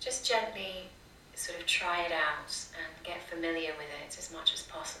 just gently sort of try it out and get familiar with it as much as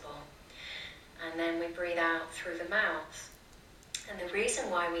possible. And then we breathe out through the mouth. And the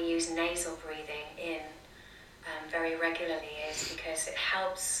reason why we use nasal breathing in very regularly is because it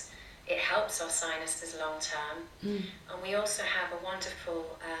helps our sinuses long term. And we also have a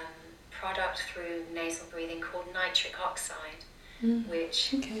wonderful product through nasal breathing called nitric oxide,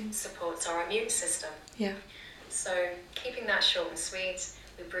 which supports our immune system. So keeping that short and sweet,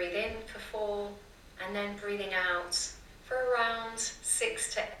 we breathe in for 4, and then breathing out for around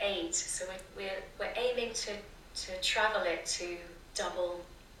 6 to 8. So we're aiming to travel it to double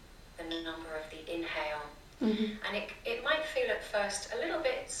the number of the inhale. And it might feel at first a little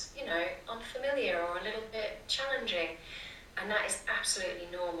bit, unfamiliar or a little bit challenging, and that is absolutely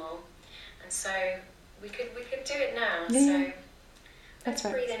normal. And so we could do it now. So let's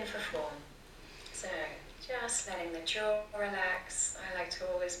breathe in for 4. So just letting the jaw relax. I like to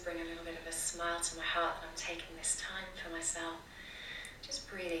always bring a little bit of a smile to my heart that I'm taking this time for myself. Just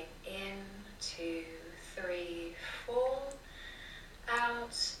breathing in, 2, 3, 4.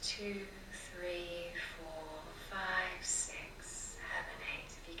 Out, 2, 3, 4, 5, 6, 7, 8.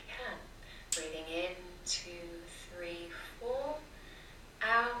 If you can. Breathing in, 2, 3, 4.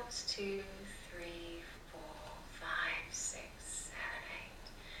 Out, 2, 3, 4, 5, 6, 7,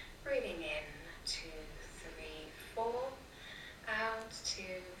 8. Breathing in, 2, 3, 4. Out, 2,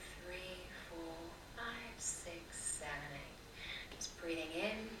 3, 4, 5, 6, 7, 8. Just breathing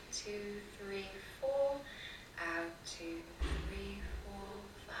in, 2, 3, 4. Out, 2, 3, 4,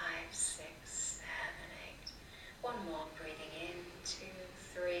 5, 6, 7, 8. One more. Breathing in, 2,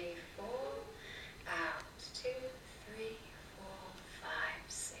 3, 4. Out, 2, 3, 4, 5,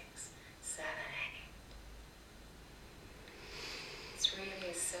 6, 7, 8. It's really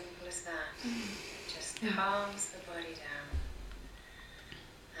as simple as that. It just calms the body down.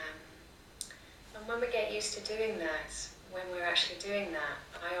 And when we get used to doing that, when we're actually doing that,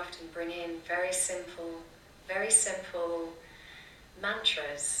 I often bring in very simple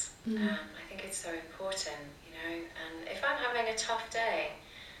mantras I think it's so important, you know. And if I'm having a tough day,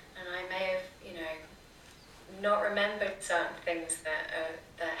 and I may have, you know, not remembered certain things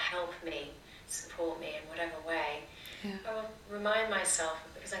that help me, support me in whatever way, I will remind myself,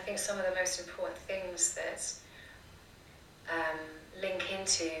 because I think some of the most important things that link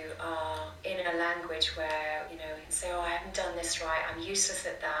into our inner language, where, you know, we can say, oh, I haven't done this right, I'm useless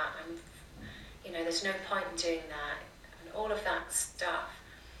at that, you know, there's no point in doing that, and all of that stuff.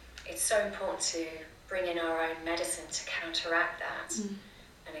 It's so important to bring in our own medicine to counteract that.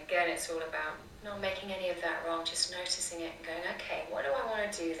 And again, it's all about not making any of that wrong, just noticing it and going, okay, what do I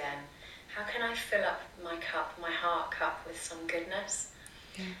want to do then? How can I fill up my cup, my heart cup, with some goodness?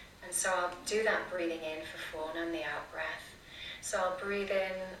 And so I'll do that breathing in for 4 and the out breath. So I'll breathe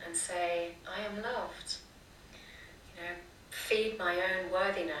in and say, I am loved. You know, feed my own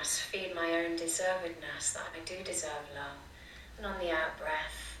worthiness, feed my own deservedness, that I do deserve love. And on the out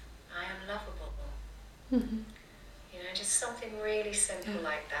breath, I am lovable. You know, just something really simple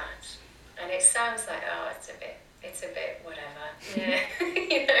like that. And it sounds like, oh, it's a bit whatever,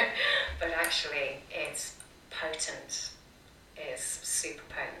 you know, but actually it's potent. It's super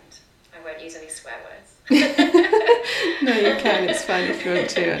potent. I won't use any swear words. No, you can. It's fine if you want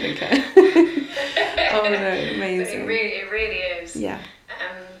to. I don't care. Oh no, amazing. But it really is. Yeah.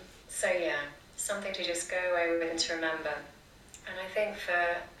 So yeah, something to just go away with and to remember. And I think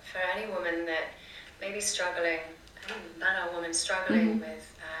for any woman that may be struggling, man or woman struggling with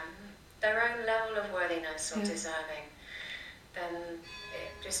their own level of worthiness or deserving, then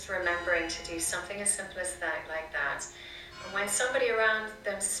just remembering to do something as simple as that, like that. And when somebody around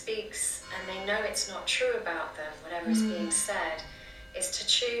them speaks and they know it's not true about them, whatever is being said, is to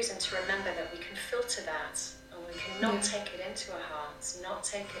choose and to remember that we can filter that, and we can not take it into our hearts, not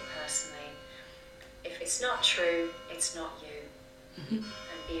take it personally. If it's not true, it's not you. And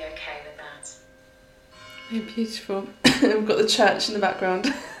be okay with that. Yeah, beautiful. We've got the church in the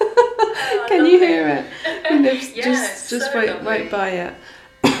background. Oh, can you hear it? We live just so right by it.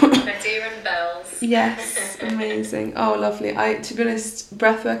 Deer and bells. Yes, amazing. Oh, lovely. To be honest,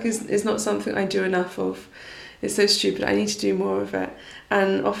 breathwork is not something I do enough of. It's so stupid. I need to do more of it.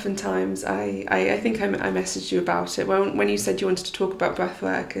 And oftentimes, I think I messaged you about it when you said you wanted to talk about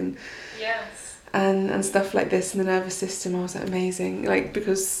breathwork and and stuff like this in the nervous system. I was like, amazing. Like,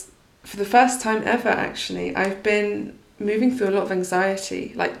 because for the first time ever, actually, I've been moving through a lot of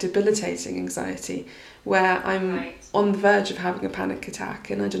anxiety, like debilitating anxiety, where I'm on the verge of having a panic attack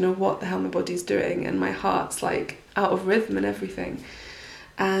and I don't know what the hell my body's doing and my heart's like out of rhythm and everything.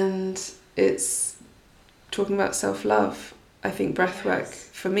 And it's talking about self-love. I think breathwork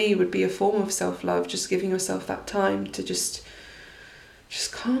for me would be a form of self-love, just giving yourself that time to just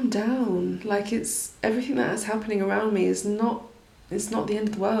calm down. Like, it's everything that is happening around me is not the end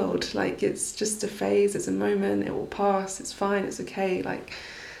of the world. Like, it's just a phase, it's a moment, it will pass, it's fine, it's okay. Like,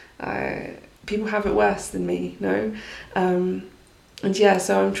 people have it worse than me, no? And yeah,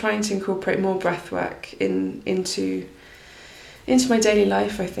 so I'm trying to incorporate more breath work into my daily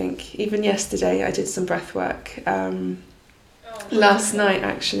life, I think. Even yesterday I did some breath work. Last night,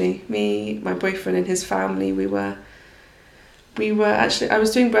 actually, me, my boyfriend and his family, we were actually, I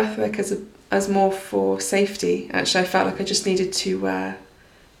was doing breath work as more for safety. Actually, I felt like I just needed to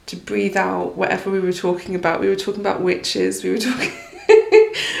breathe out whatever we were talking about. We were talking about witches, we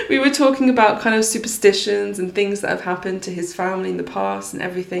were talking about kind of superstitions and things that have happened to his family in the past and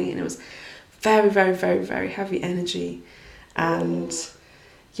everything, and it was very, very, very, very heavy energy. And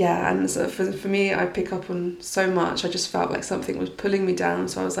yeah, and so for me, I pick up on so much. I just felt like something was pulling me down,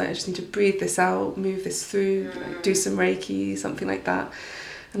 so I was like, I just need to breathe this out, move this through, like do some Reiki, something like that.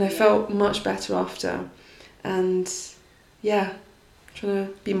 And I felt much better after. And yeah, trying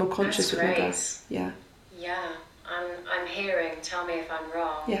to be more conscious with my breath. Yeah. I'm hearing, tell me if I'm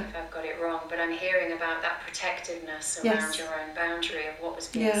wrong, if I've got it wrong, but I'm hearing about that protectiveness around your own boundary of what was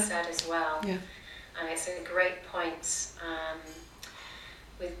being said as well. Yeah. And it's a great point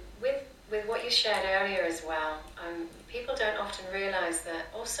with what you shared earlier as well. People don't often realise that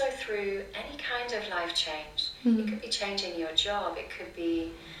also through any kind of life change, it could be changing your job, it could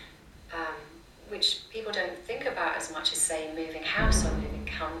be, which people don't think about as much as, say, moving house or moving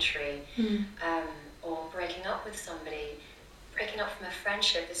country, or breaking up with somebody, breaking up from a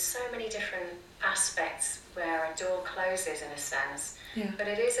friendship. There's so many different aspects where a door closes, in a sense, but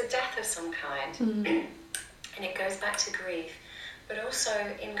it is a death of some kind, and it goes back to grief. But also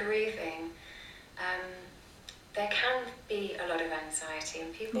in grieving, there can be a lot of anxiety,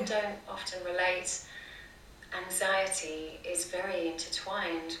 and people don't often relate. Anxiety is very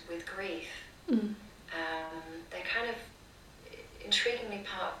intertwined with grief. They're kind of intriguingly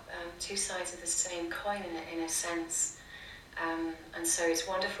two sides of the same coin in a sense. And so it's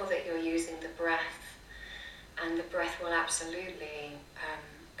wonderful that you're using the breath, and the breath will absolutely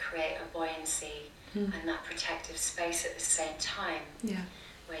create a buoyancy and that protective space at the same time,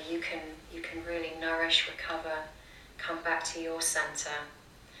 where you can really nourish, recover, come back to your center.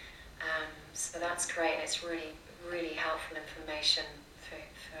 So that's great. It's really, really helpful information for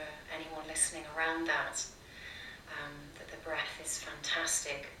anyone listening around that. That the breath is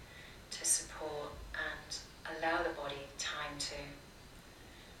fantastic to support and allow the body time to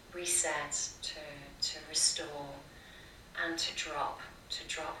reset, to restore, and to drop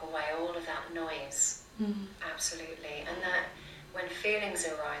away all of that noise. Absolutely. And that when feelings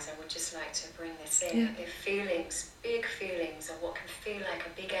arise, I would just like to bring this in. If feelings, big feelings, or what can feel like a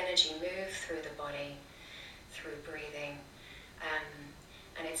big energy move through the body, through breathing,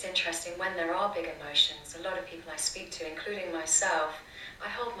 and it's interesting, when there are big emotions, a lot of people I speak to, including myself, I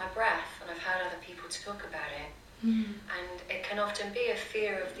hold my breath, and I've heard other people talk about it. And it can often be a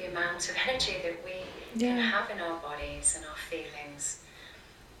fear of the amount of energy that we can have in our bodies and our feelings.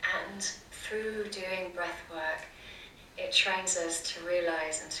 And through doing breath work, it trains us to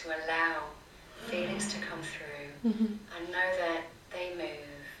realize and to allow feelings to come through and know that they move.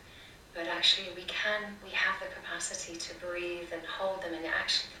 But actually we have the capacity to breathe and hold them, and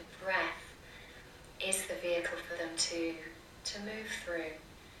actually the breath is the vehicle for them to move through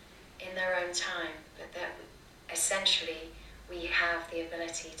in their own time. But that essentially we have the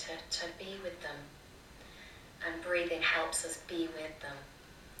ability to be with them, and breathing helps us be with them.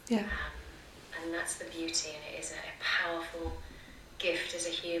 And that's the beauty, and it is a powerful gift as a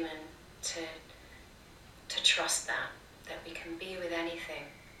human to trust that we can be with anything.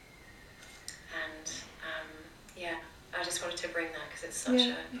 And I just wanted to bring that because it's such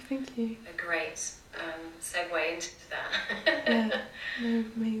a great segue into that.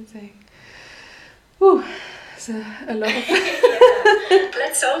 Amazing. Ooh, it's a lot of...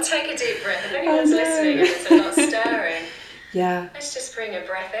 Let's all take a deep breath. If anyone's listening and it's a lot stirring, let's just bring a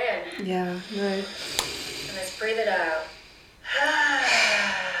breath in. And let's breathe it out.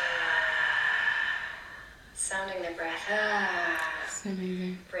 Sounding the breath. So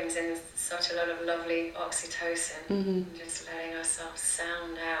amazing. Brings in such a lot of lovely oxytocin. And just letting ourselves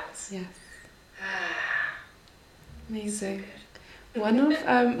sound out. Amazing. So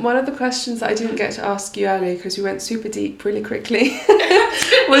one of the questions that I didn't get to ask you earlier, because we went super deep really quickly,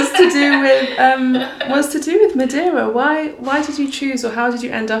 was to do with Madeira. Why did you choose, or how did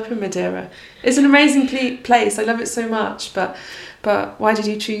you end up in Madeira? It's an amazing place. I love it so much, but why did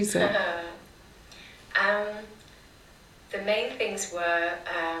you choose it? The main things were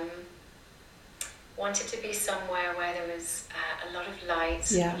wanted to be somewhere where there was a lot of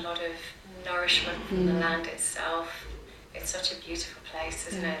light, a lot of nourishment from the land itself. It's such a beautiful place,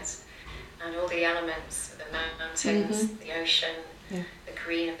 isn't it? And all the elements, the mountains, the ocean, the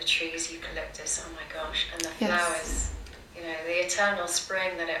green of the trees, eucalyptus, oh my gosh, and the flowers, the eternal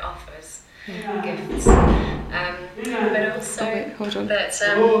spring that it offers, gifts. But also hold on. that...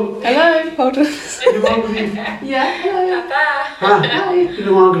 hello, hold on. Hello. Papa. Hi. You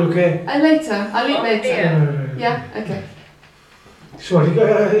don't want to go, okay? Later, I'll eat later. Dear. Yeah, okay. Sorry,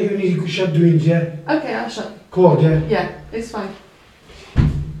 you need to shut doing, yeah? Okay, I'll shut. Cold, yeah? Yeah, it's fine.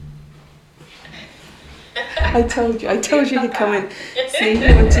 I told you he'd come in. See,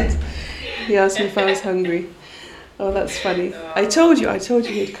 he asked me if I was hungry. Oh, that's funny. I told you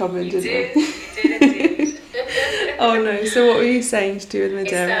he'd come in, didn't I? You did indeed. Oh no, so what were you saying to do with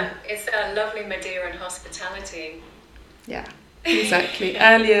Madeira? It's that lovely Madeiran hospitality. Yeah, exactly.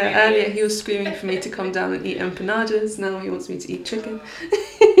 Earlier he was screaming for me to come down and eat empanadas. Now he wants me to eat chicken.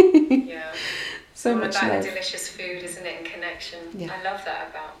 Yeah. So much about love. the delicious food, isn't it, and connection. Yeah. I love that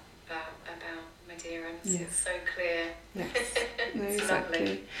about Madeirans. Yeah. It's so clear. Yes. No, It's exactly.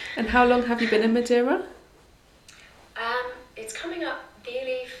 lovely. And how long have you been in Madeira? It's coming up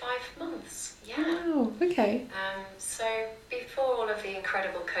nearly 5 months. Yeah. Oh, okay. So before all of the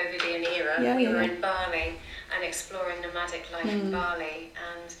incredible COVIDian era, we were in Bali and exploring nomadic life in Bali,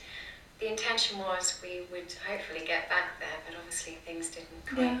 and the intention was we would hopefully get back there, but obviously things didn't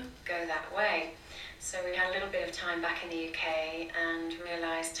quite go that way. So we had a little bit of time back in the UK and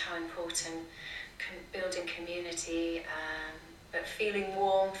realised how important building community, but feeling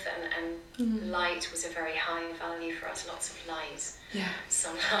warmth and light was a very high value for us. Lots of light,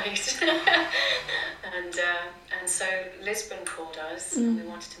 sunlight, and so Lisbon called us, and we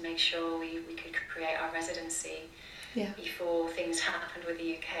wanted to make sure we could create our residency before things happened with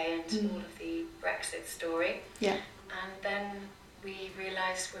the UK and all of the Brexit story. Yeah. And then we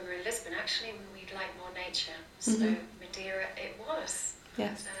realised when we were in Lisbon, actually, we'd like more nature. So Madeira, it was.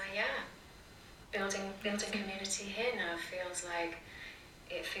 Yes. Yeah. Building community here now feels like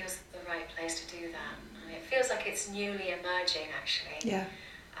it feels the right place to do that. And it feels like it's newly emerging, actually. Yeah.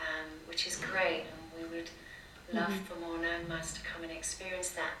 Which is great, and we would love for more nomads to come and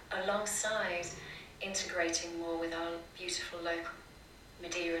experience that, alongside integrating more with our beautiful local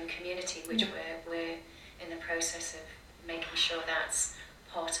Madeiran community, which we're in the process of making sure that's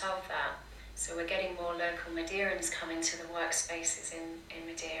part of that. So we're getting more local Madeirans coming to the workspaces in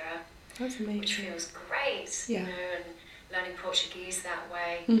Madeira. That's amazing. Which feels great, yeah. you know, and learning Portuguese that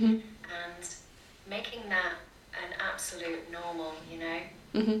way, and making that an absolute normal, you know,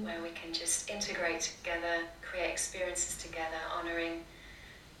 where we can just integrate together, create experiences together, honouring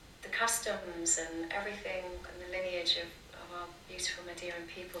the customs and everything and the lineage of our beautiful Madeiran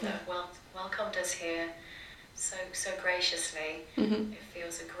people that have welcomed us here so graciously. It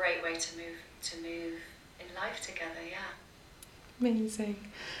feels a great way to move in life together, yeah. Amazing.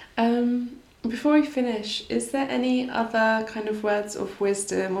 Before we finish, is there any other kind of words of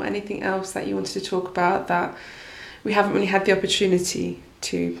wisdom or anything else that you wanted to talk about that we haven't really had the opportunity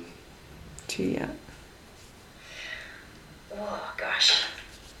to yet? Oh gosh.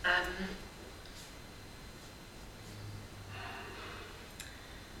 I'm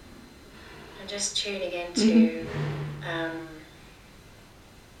just tuning into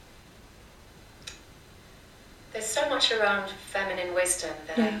there's so much around feminine wisdom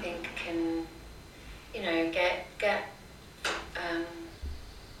that I think can, you know,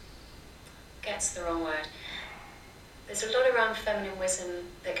 gets the wrong word. There's a lot around feminine wisdom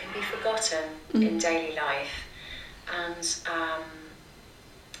that can be forgotten in daily life, and I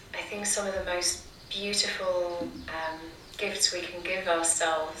think some of the most beautiful gifts we can give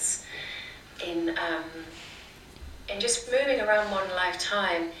ourselves in just moving around modern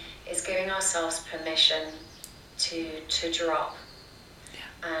lifetime is giving ourselves permission to drop.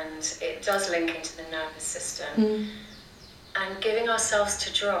 And it does link into the nervous system. And giving ourselves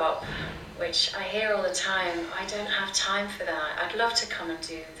to drop, which I hear all the time, I don't have time for that. I'd love to come and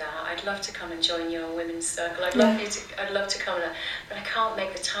do that. I'd love to come and join your women's circle. I'd love to come, but I can't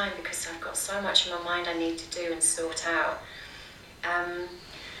make the time because I've got so much in my mind I need to do and sort out. And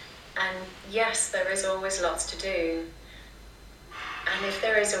yes, there is always lots to do. And if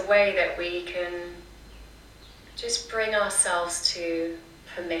there is a way that we can just bring ourselves to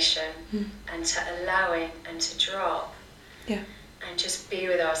permission and to allowing and to drop, and just be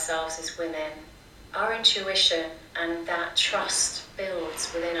with ourselves as women, our intuition and that trust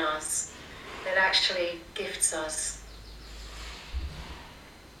builds within us that actually gifts us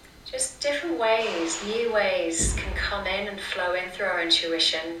just different ways, new ways can come in and flow in through our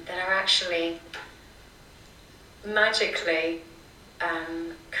intuition that are actually magically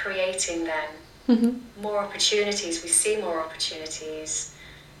creating then more opportunities. We see more opportunities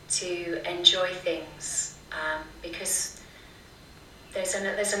to enjoy things because there's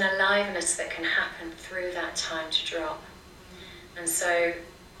an aliveness that can happen through that time to drop. And so,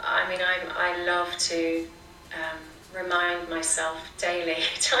 I mean, I love to remind myself daily,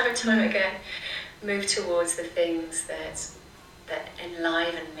 time and time again, move towards the things that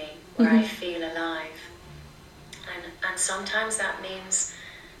enliven me, where I feel alive. And sometimes that means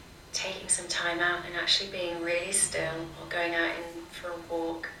taking some time out and actually being really still, or going out for a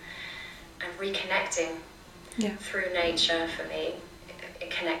walk and reconnecting through nature. For me, it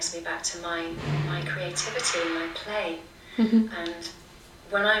connects me back to my creativity and my play. And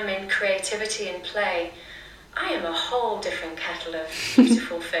when I'm in creativity and play, I am a whole different kettle of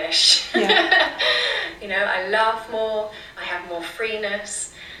beautiful fish. You know, I laugh more, I have more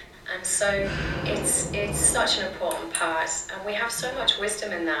freeness, and so it's such an important part, and we have so much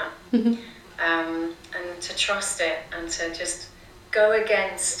wisdom in that. And to trust it and to just go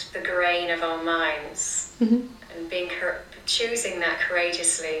against the grain of our minds, and choosing that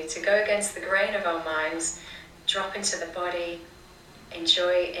courageously, to go against the grain of our minds, drop into the body,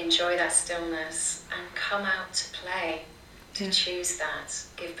 enjoy that stillness, and come out to play, to choose that,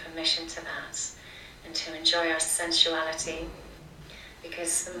 give permission to that, and to enjoy our sensuality.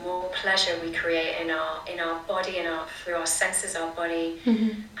 Because the more pleasure we create in our body and through our senses, our body,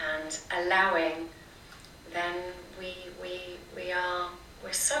 and allowing, then we're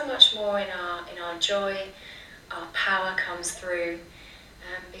so much more in our joy. Our power comes through,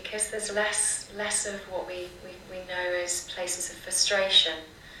 because there's less of what we know as places of frustration,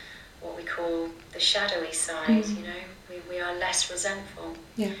 what we call the shadowy side. You know, we are less resentful.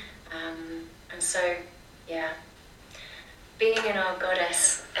 And so, being in our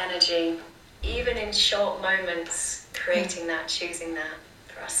goddess energy, even in short moments, creating that, choosing that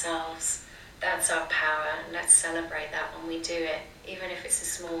for ourselves. That's our power, and let's celebrate that when we do it, even if it's a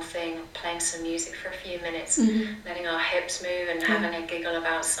small thing, playing some music for a few minutes, letting our hips move and having a giggle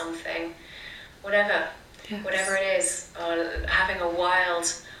about something, whatever it is, or having a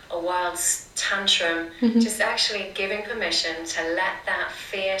wild tantrum, just actually giving permission to let that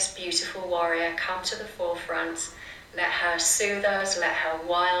fierce, beautiful warrior come to the forefront, let her soothe us, let her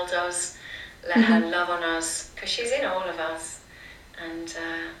wild us, let her love on us, because she's in all of us. And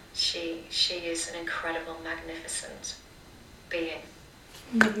she is an incredible, magnificent being.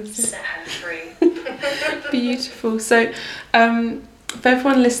 Amazing. Set her free. Beautiful. So, for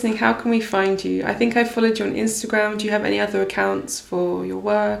everyone listening, how can we find you? I think I followed you on Instagram. Do you have any other accounts for your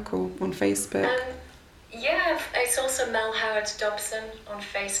work or on Facebook? Yeah, it's also Mel Howard Dobson on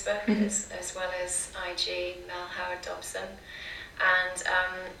Facebook as well as IG, Mel Howard Dobson. And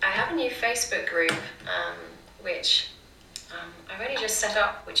I have a new Facebook group, which I've only just set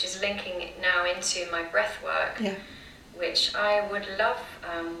up, which is linking now into my breath work, which I would love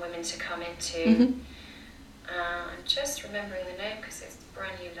women to come into. I'm just remembering the name because it's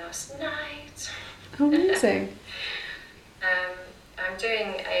brand new last night. Oh, amazing. I'm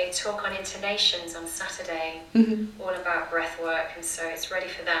doing a talk on intonations on Saturday, all about breath work, and so it's ready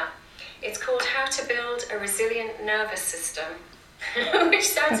for that. It's called How to Build a Resilient Nervous System, which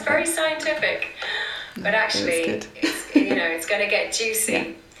sounds very scientific, but actually, it's going to get juicy. Yeah.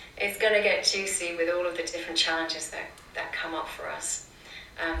 It's going to get juicy with all of the different challenges that come up for us.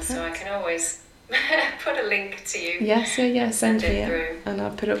 So I can always put a link to you. Yes, send it through. And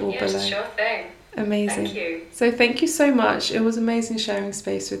I'll put it all below. Sure thing. Amazing. Thank you. So thank you so much. It was amazing sharing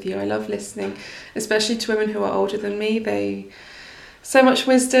space with you. I love listening, especially to women who are older than me. So much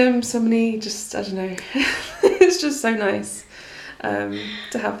wisdom, so many, just, I don't know. It's just so nice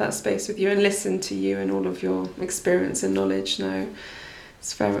to have that space with you and listen to you and all of your experience and knowledge. No,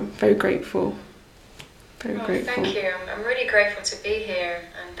 it's very, very grateful. Very grateful. Thank you. I'm really grateful to be here,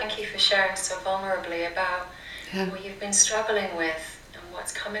 and thank you for sharing so vulnerably about what you've been struggling with and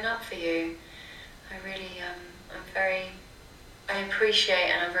what's coming up for you. I really, I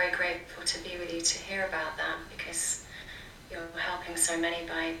appreciate and I'm very grateful to be with you to hear about that, because you're helping so many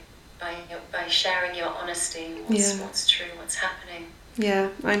by sharing your honesty, what's true, what's happening. Yeah,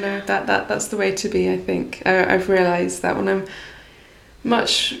 I know that's the way to be. I think I've realised that when I'm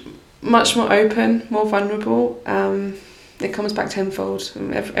much more open, more vulnerable, it comes back tenfold.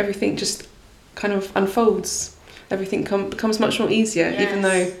 Everything just kind of unfolds. Everything becomes much more easier, even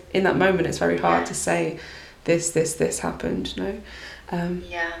though in that moment it's very hard to say this happened, no?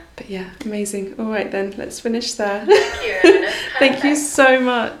 But yeah, amazing. All right then, let's finish there. Thank you, Anna. Thank you so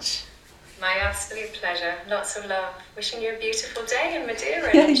much. My absolute pleasure. Lots of love. Wishing you a beautiful day in Madeira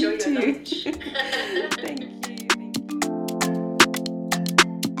and enjoy your lunch.